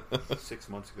invested like 6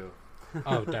 months ago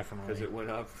Oh, because definitely. it went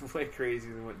up way crazy,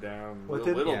 then went down What a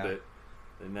did- little yeah. bit,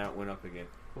 and now it went up again.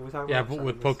 what we talking Yeah, about? but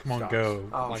with Sorry, Pokemon stocks. Go,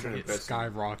 Oh, like should've it invested.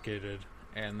 skyrocketed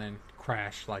and then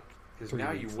crashed like Because 3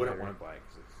 now you weeks wouldn't later. want to buy it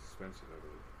because it's expensive. I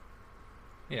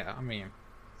believe. Yeah, I mean,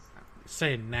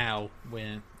 saying now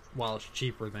while it's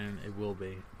cheaper than it will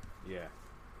be, Yeah,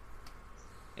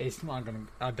 it's not gonna.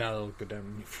 I doubt it'll go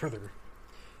down any further.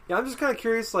 Yeah, I'm just kind of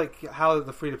curious, like how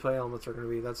the free to play elements are going to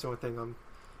be. That's the only thing.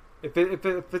 If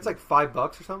it's like $5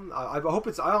 or something, I hope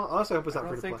it's. I honestly hope it's I not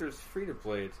don't free think to play. there's free to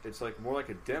play. It's like more like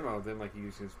a demo than like you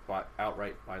can just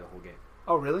outright buy the whole game.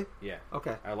 Oh, really? Yeah,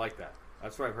 Okay. I like that.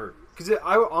 That's what I've heard. Because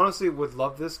I honestly would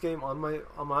love this game on my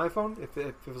iPhone if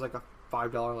it was like a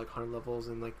 $5 like 100 levels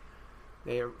and like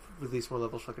they release more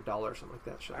levels for like $1 or something like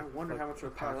that. Shit. I wonder Like, how much. a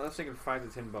pack. I was thinking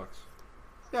 $5 to $10.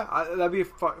 Yeah, that'd be a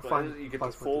But fun. you get the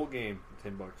possibility. full game,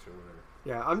 $10 or whatever.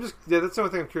 Yeah, that's the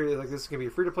only thing I'm curious. Like, this is gonna be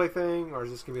a free to play thing, or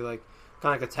is this gonna be like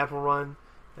kind of like a temple run?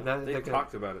 And that They like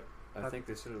talked about it. I think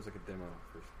they said it was like a demo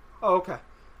first. Oh, okay.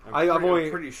 I'm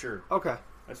pretty sure. Okay.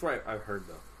 That's what I've heard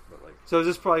though. But like, So is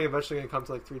this probably eventually gonna come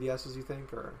to like 3DSs? You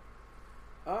think, or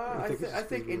I think it's just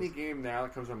think any videos? game now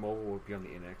that comes on mobile will be on the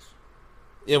NX.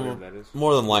 Yeah, Whatever well, that is.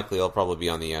 more than likely, it'll probably be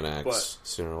on the NX But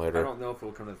sooner or I later. don't know if it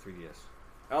will come to the 3DS.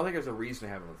 I don't think there's a reason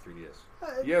to have it on the 3DS.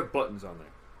 Uh, You have buttons on there.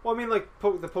 well, I mean, like the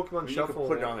Pokemon I mean, you Shuffle can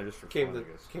put it on there just for came fun, to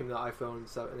I guess. came to iPhone and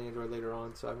stuff and Android later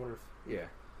on. So I wonder if Yeah,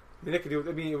 I mean they could do.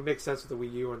 I mean, it would make sense with the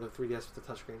Wii U or the 3DS with the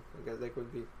touchscreen. I guess they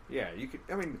would be. yeah. You could.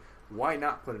 I mean, why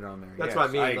not put it on there? That's Yes, what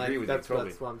I mean. I like, agree with that's, you totally.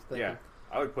 That's what I'm thinking. Yeah,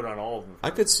 I would put on all of them. I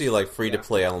could see like free to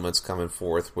play elements coming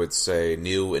forth with, say,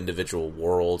 new individual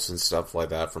worlds and stuff like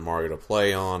that for Mario to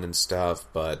play on and stuff.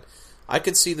 But I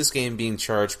could see this game being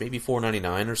charged maybe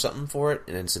 $4.99 or something for it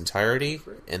in its entirety,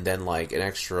 and then like an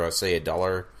extra, say,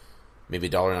 $1, maybe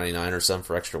 $1.99 or something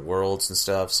for extra worlds and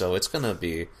stuff. So it's gonna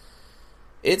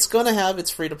have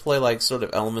its free to play like sort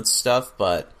of elements stuff,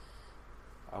 but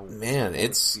man,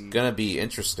 it's gonna be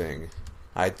interesting.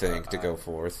 I think to go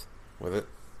forth with it.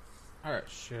 All right,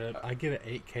 should I get an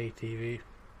 8K TV?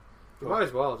 You might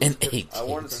as well. An Just, 8. I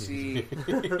want to see.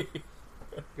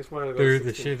 just want to go Dude,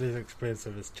 the 16. shit is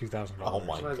expensive. It's $2,000. Oh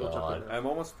my Might as well jump god. in there. I'm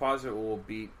almost positive it will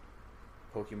beat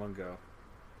Pokemon Go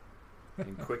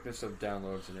in quickness of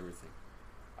downloads and everything.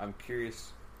 I'm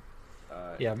curious.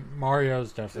 Yeah, Mario's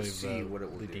To definitely see the what it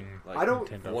will leading do. Like, I don't-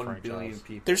 Nintendo 1 franchise. billion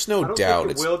people. There's I no don't doubt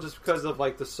think it's it will just because of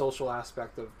like the social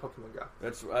aspect of Pokemon Go.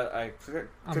 That's I took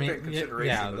I that mean, into consideration.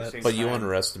 yeah, but at the that- same but you time,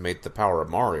 underestimate the power of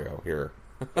Mario here.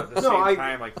 But at the No, same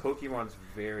time, like Pokemon's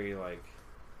very like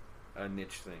a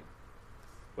niche thing.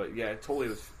 But yeah, it totally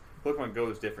was. Pokemon Go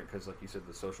is different because, like you said,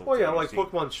 the social. Oh yeah, thing, you like see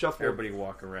Pokemon Shuffle everybody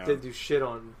walk around. did do shit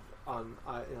on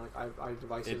like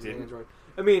devices It and didn't? Android.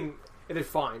 I mean, it did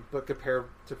fine, but compared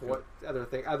to what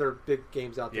other big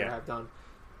games out there Yeah. have done.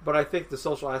 But I think the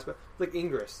social aspect, like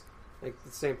Ingress, like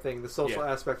the same thing. The social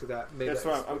Yeah. aspect of that made That's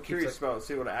that. what I'm curious about.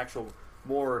 See what an actual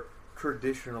more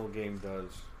traditional game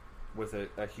does with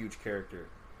a huge character.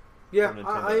 Yeah, from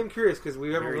I Nintendo. am curious because we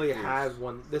haven't Very really curious. had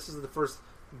one. This is the first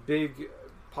big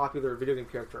popular video game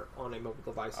character on a mobile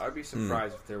device. I'd be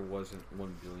surprised if there wasn't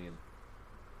 1 billion.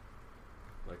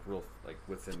 Like real, like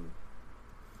within.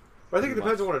 But I think it pretty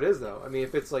depends on much. what it is, though. I mean,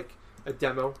 if it's like a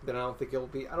demo, then I don't think it'll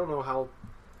be. I don't know how.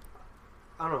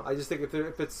 I don't know. I just think if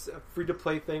it's a free to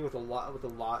play thing with a lot,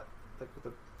 like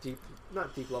with a deep,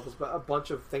 not deep levels, but a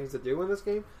bunch of things to do in this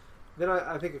game, then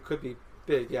I think it could be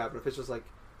big. Yeah, but if it's just like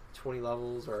 20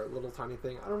 levels or a little tiny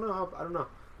thing, I don't know how. I don't know.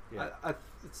 Yeah.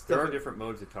 It's There are definitely- different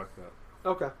modes they talked about.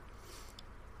 Okay.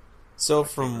 So I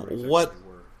can't from remember exactly what they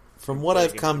were. from what Play I've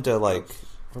against come to different like modes.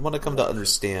 from what I've come to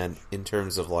understand in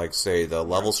terms of like say the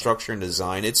level structure and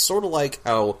design, it's sort of like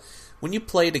how when you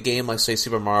played a game like say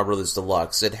Super Mario Bros.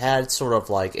 Deluxe, it had sort of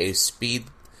like a speed,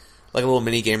 like a little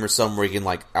mini game or something where you can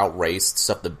like outrace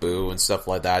stuff to Boo and stuff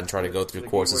like that and try to go through The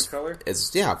Game courses. Boy Color?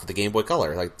 It's yeah for the Game Boy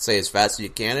Color, like say as fast as you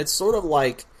can. It's sort of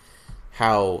like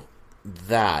how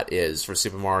that is for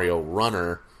Super Mario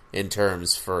Runner in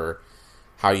terms for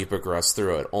how you progress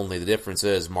through it. Only the difference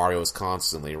is Mario is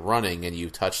constantly running and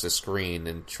you touch the screen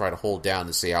and try to hold down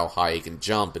to see how high you can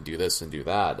jump and do this and do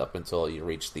that up until you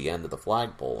reach the end of the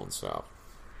flagpole and stuff.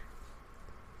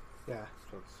 Yeah.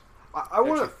 So it's, I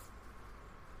want to. actually,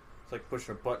 it's like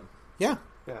pushing a button. Yeah.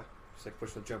 Yeah. It's like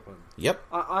pushing a jump button. Yep.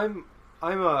 I'm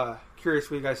curious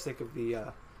what you guys think of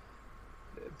the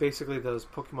basically those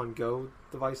Pokemon Go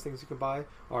device things you can buy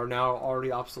are now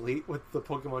already obsolete with the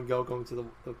Pokemon Go going to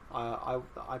the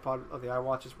iPod or the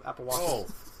iWatches, Apple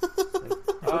Watches. Oh,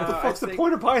 What the I fuck's the think-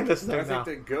 point of buying this thing I now?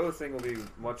 think the Go thing will be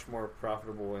much more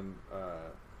profitable and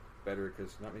better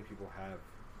because not many people have.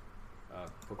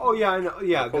 Pokemon Oh yeah, I know.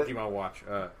 Yeah, Watch. Pokemon Watch,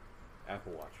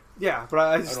 Apple Watch. yeah, but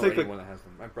I I just don't know think anyone that has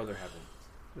them. My brother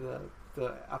had them.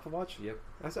 the Apple Watch. Yep.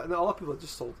 A lot of people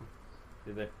just sold them.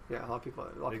 Did they? Yeah, a lot of people.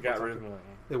 They got rid of them. Like,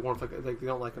 They weren't like they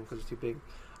don't like them because they're too big.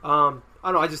 I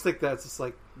don't know. I just think that's just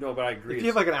like no, but I agree. if you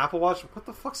have like an Apple Watch, what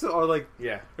the fuck's it? Or like,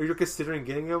 yeah, are you considering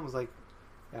getting them? It's like,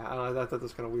 yeah, I don't know. I thought that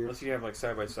was kind of weird. unless you have like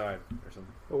side by side or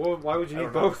something. Well, why would you I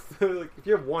need don't know. both? Like, if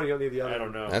you have one, you don't need the other. I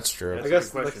don't know. That's true. That's I guess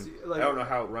a good question. like, I don't know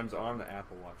how it runs on the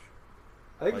Apple Watch.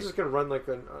 I think like- it's just gonna run like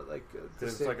the Because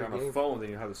it's same like on game. a phone, then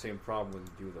you have the same problem when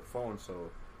you do with a phone. So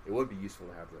it would be useful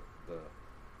to have the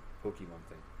Pokemon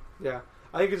thing. Yeah,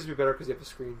 I think it'd just be better because you have a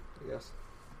screen. I guess.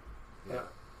 Yeah.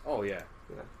 Oh yeah.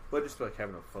 Yeah. But just like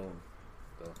having a phone,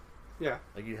 though. Yeah.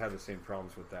 Like you have the same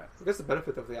problems with that. I guess the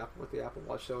benefit of the Apple with the Apple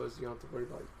Watch though is you don't have to worry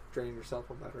about draining your cell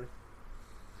phone battery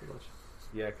too much.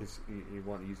 Yeah, because you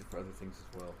want to use it for other things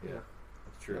as well. Yeah.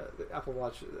 That's true. The Apple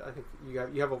Watch. I think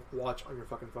you have a watch on your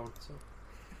fucking phone, so.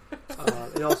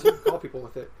 And also you can call people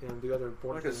with it and do other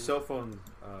important Like a things. cell phone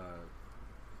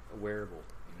wearable,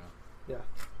 Yeah.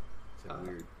 It's like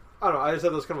weird. I don't know. I just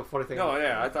thought that was kind of a funny thing. No,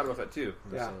 yeah, I thought about that too.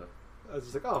 when I Yeah. saw that. I was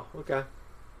just like, oh, okay.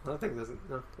 Well, that thing doesn't.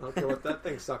 No, I don't care what that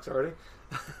thing sucks already.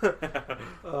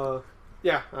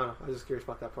 Yeah, I don't know. I was just curious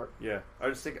about that part. Yeah,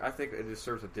 I think it just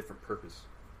serves a different purpose.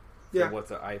 Yeah. Than what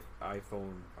the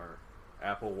iPhone or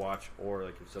Apple Watch or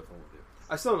like your cell phone would do.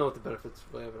 I still don't know what the benefits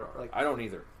really of it are. Like, I don't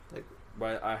either. Like-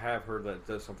 But I have heard that it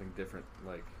does something different,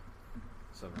 like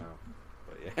somehow.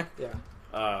 But yeah.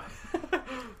 yeah,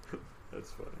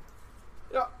 That's funny.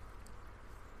 yeah.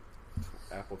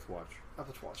 Apple Watch.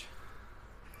 Apple Watch.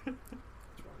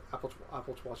 Apple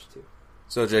Watch 2.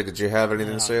 So, Jake, did you have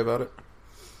anything to say about it?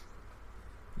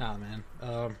 Nah, man.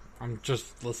 I'm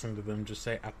just listening to them just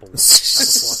say Apple Watch.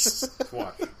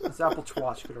 Twatch. It's Apple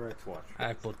Watch. Get it right. Twatch.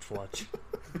 Apple Watch.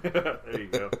 There you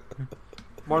go.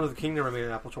 Martin Luther King never made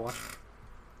an Apple Watch.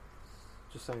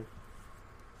 Just saying.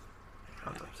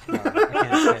 No,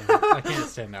 I can't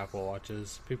stand Apple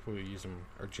Watches. People who use them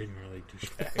are genuinely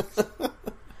douchebags.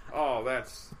 Oh,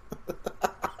 that's...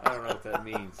 I don't know what that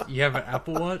means. You have an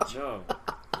Apple Watch? No.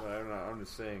 Well, I don't know. I'm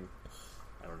just saying...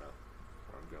 I don't know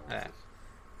where I'm going with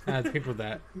this. The people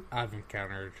that I've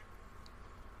encountered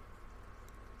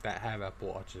that have Apple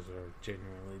Watches are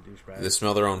genuinely douchebags. They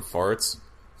smell their own farts.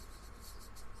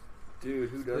 Dude,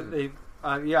 who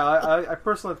doesn't? Yeah, I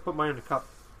personally put mine in a cup.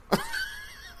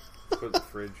 Put it in the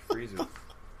fridge, freezer.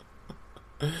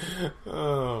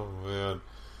 Oh, man.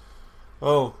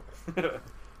 Oh.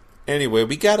 Anyway,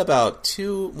 we got about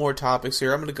 2 more topics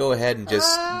here. I'm going to go ahead and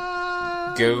just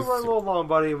go We're running a little long,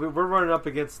 buddy. We're running up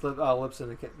against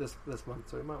Lipson this month,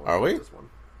 so we might want Are to we? do this one.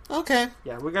 Okay.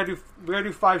 Yeah, we gotta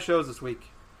do 5 shows this week.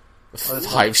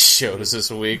 5 shows this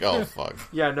week? Oh, fuck.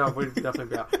 Yeah, no, we definitely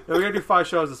be out. No, we gotta do 5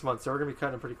 shows this month, so we're gonna be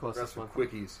cutting pretty close Got this some month.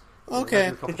 quickies. Okay. We're gonna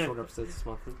do a couple short episodes this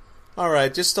month.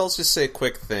 Alright, let's just say a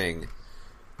quick thing.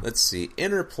 Let's see.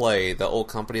 Interplay, the old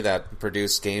company that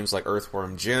produced games like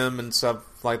Earthworm Jim and stuff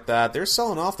like that, they're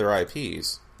selling off their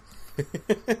IPs.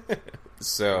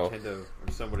 So, Nintendo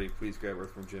or somebody, please grab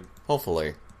Earthworm Jim.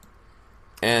 hopefully.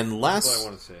 And That's last... all I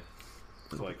want to say.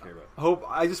 That's all I care about.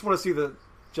 I just want to see the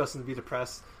Justin be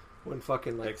depressed when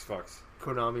fucking like Xbox.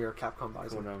 Konami or Capcom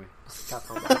buys him. Konami.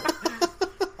 Capcom buys him.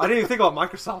 I didn't even think about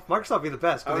Microsoft. Microsoft would be the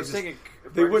best. But I was they just,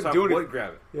 thinking they wouldn't do Microsoft it. would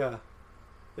grab it. Yeah,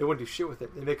 they wouldn't do shit with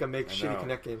it. They make I shitty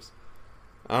know. Kinect games.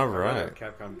 I'd rather Alright.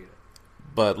 Capcom get it.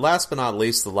 But last but not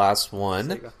least, the last one.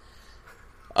 Sega.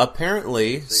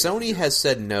 Apparently, Sony has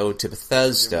said no to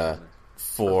Bethesda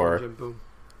for Jim Boom.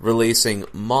 releasing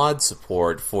mod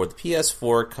support for the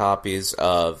PS4 copies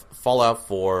of Fallout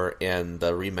 4 and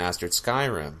the remastered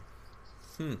Skyrim.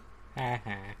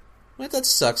 Well, that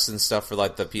sucks and stuff for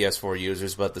like the PS4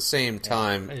 users, but at the same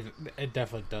time, it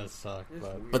definitely does suck. It's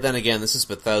But weird. but then again, this is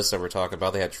Bethesda we're talking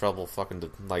about. They had trouble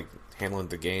fucking like handling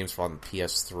the games on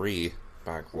PS3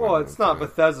 back when. Well, it's not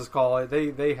Bethesda's call.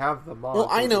 They have the mods. Well,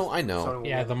 I know. Sony will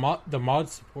yeah, make the mod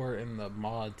support and the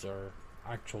mods are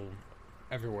actual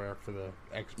everywhere for the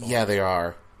Xbox. Yeah, they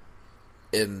are.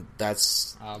 And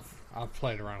that's... I've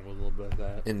played around with a little bit of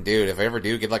that. And dude, if I ever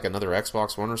do get like another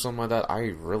Xbox One or something like that, I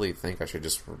really think I should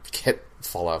just get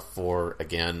Fallout 4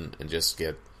 again and just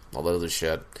get all the other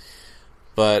shit.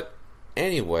 But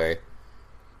anyway,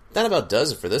 that about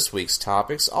does it for this week's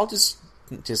topics. I'll just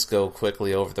go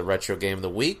quickly over the retro game of the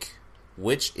week,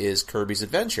 which is Kirby's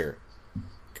Adventure.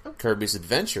 Kirby's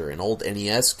Adventure, an old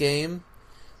NES game.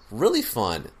 Really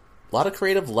fun. A lot of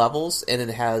creative levels, and it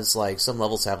has like some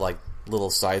levels have like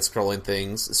little side-scrolling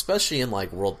things, especially in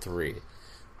like World 3.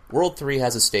 World 3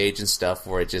 has a stage and stuff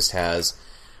where it just has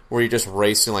where you're just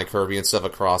racing like Kirby and stuff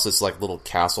across this like little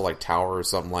castle like tower or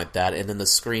something like that, and then the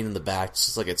screen in the back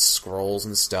just like it scrolls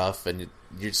and stuff, and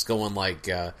you're just going like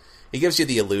it gives you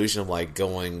the illusion of like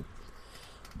going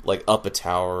like up a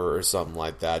tower or something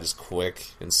like that, just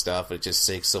quick and stuff. It just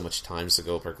takes so much time to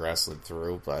go progressively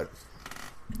through, but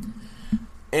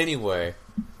anyway,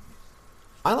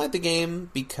 I like the game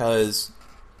because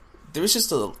it was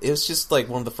just like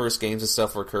one of the first games and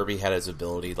stuff where Kirby had his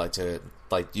ability like to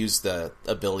like use the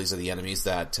abilities of the enemies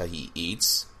that he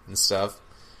eats and stuff.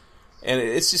 And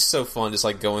it's just so fun just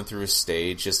like going through a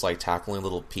stage, just like tackling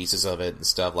little pieces of it and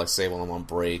stuff, like say when I'm on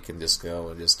break and just go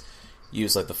and just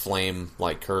use like the flame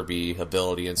like Kirby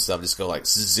ability and stuff, just go like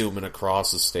zooming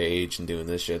across the stage and doing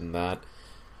this shit and that.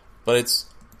 But it's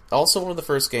also one of the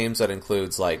first games that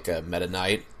includes like Meta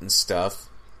Knight and stuff,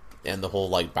 and the whole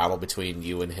like battle between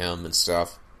you and him and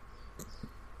stuff.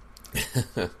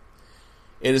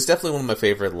 It is definitely one of my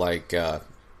favorite like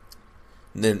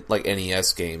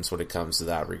NES games when it comes to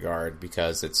that regard,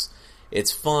 because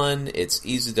it's fun, it's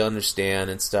easy to understand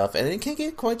and stuff, and it can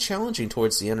get quite challenging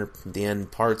towards the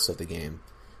end parts of the game.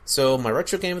 So my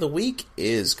retro game of the week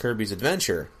is Kirby's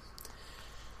Adventure.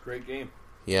 Great game.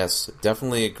 Yes,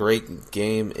 definitely a great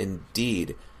game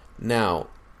indeed. Now,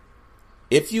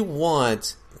 if you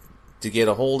want to get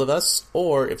a hold of us,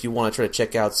 or if you want to try to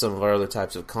check out some of our other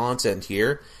types of content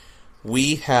here,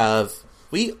 we are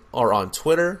on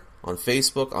Twitter, on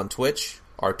Facebook, on Twitch.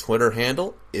 Our Twitter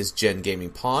handle is Gen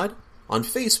Gaming Pod. On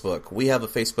Facebook, we have a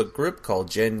Facebook group called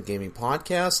Gen Gaming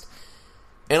Podcast.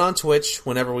 And on Twitch,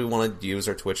 whenever we want to use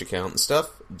our Twitch account and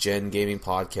stuff, Gen Gaming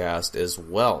Podcast as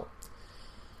well.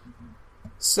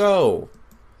 So,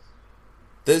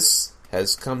 this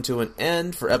has come to an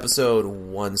end for episode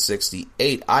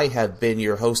 168. I have been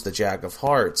your host, the Jack of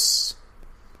Hearts.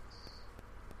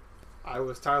 I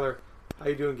was Tyler. How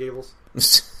you doing, Gables?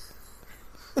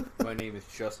 My name is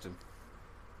Justin.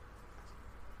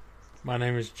 My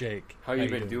name is Jake. How you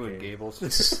been doing,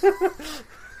 Gables?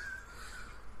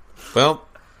 Well,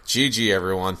 GG,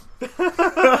 everyone.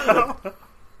 Bitch,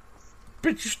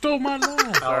 you stole my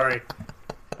line. Sorry.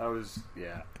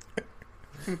 Yeah.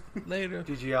 Later.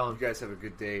 GG Allen. You guys have a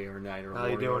good day or night or How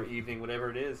you morning or doing? evening, whatever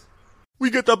it is. We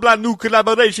got a brand new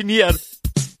collaboration here.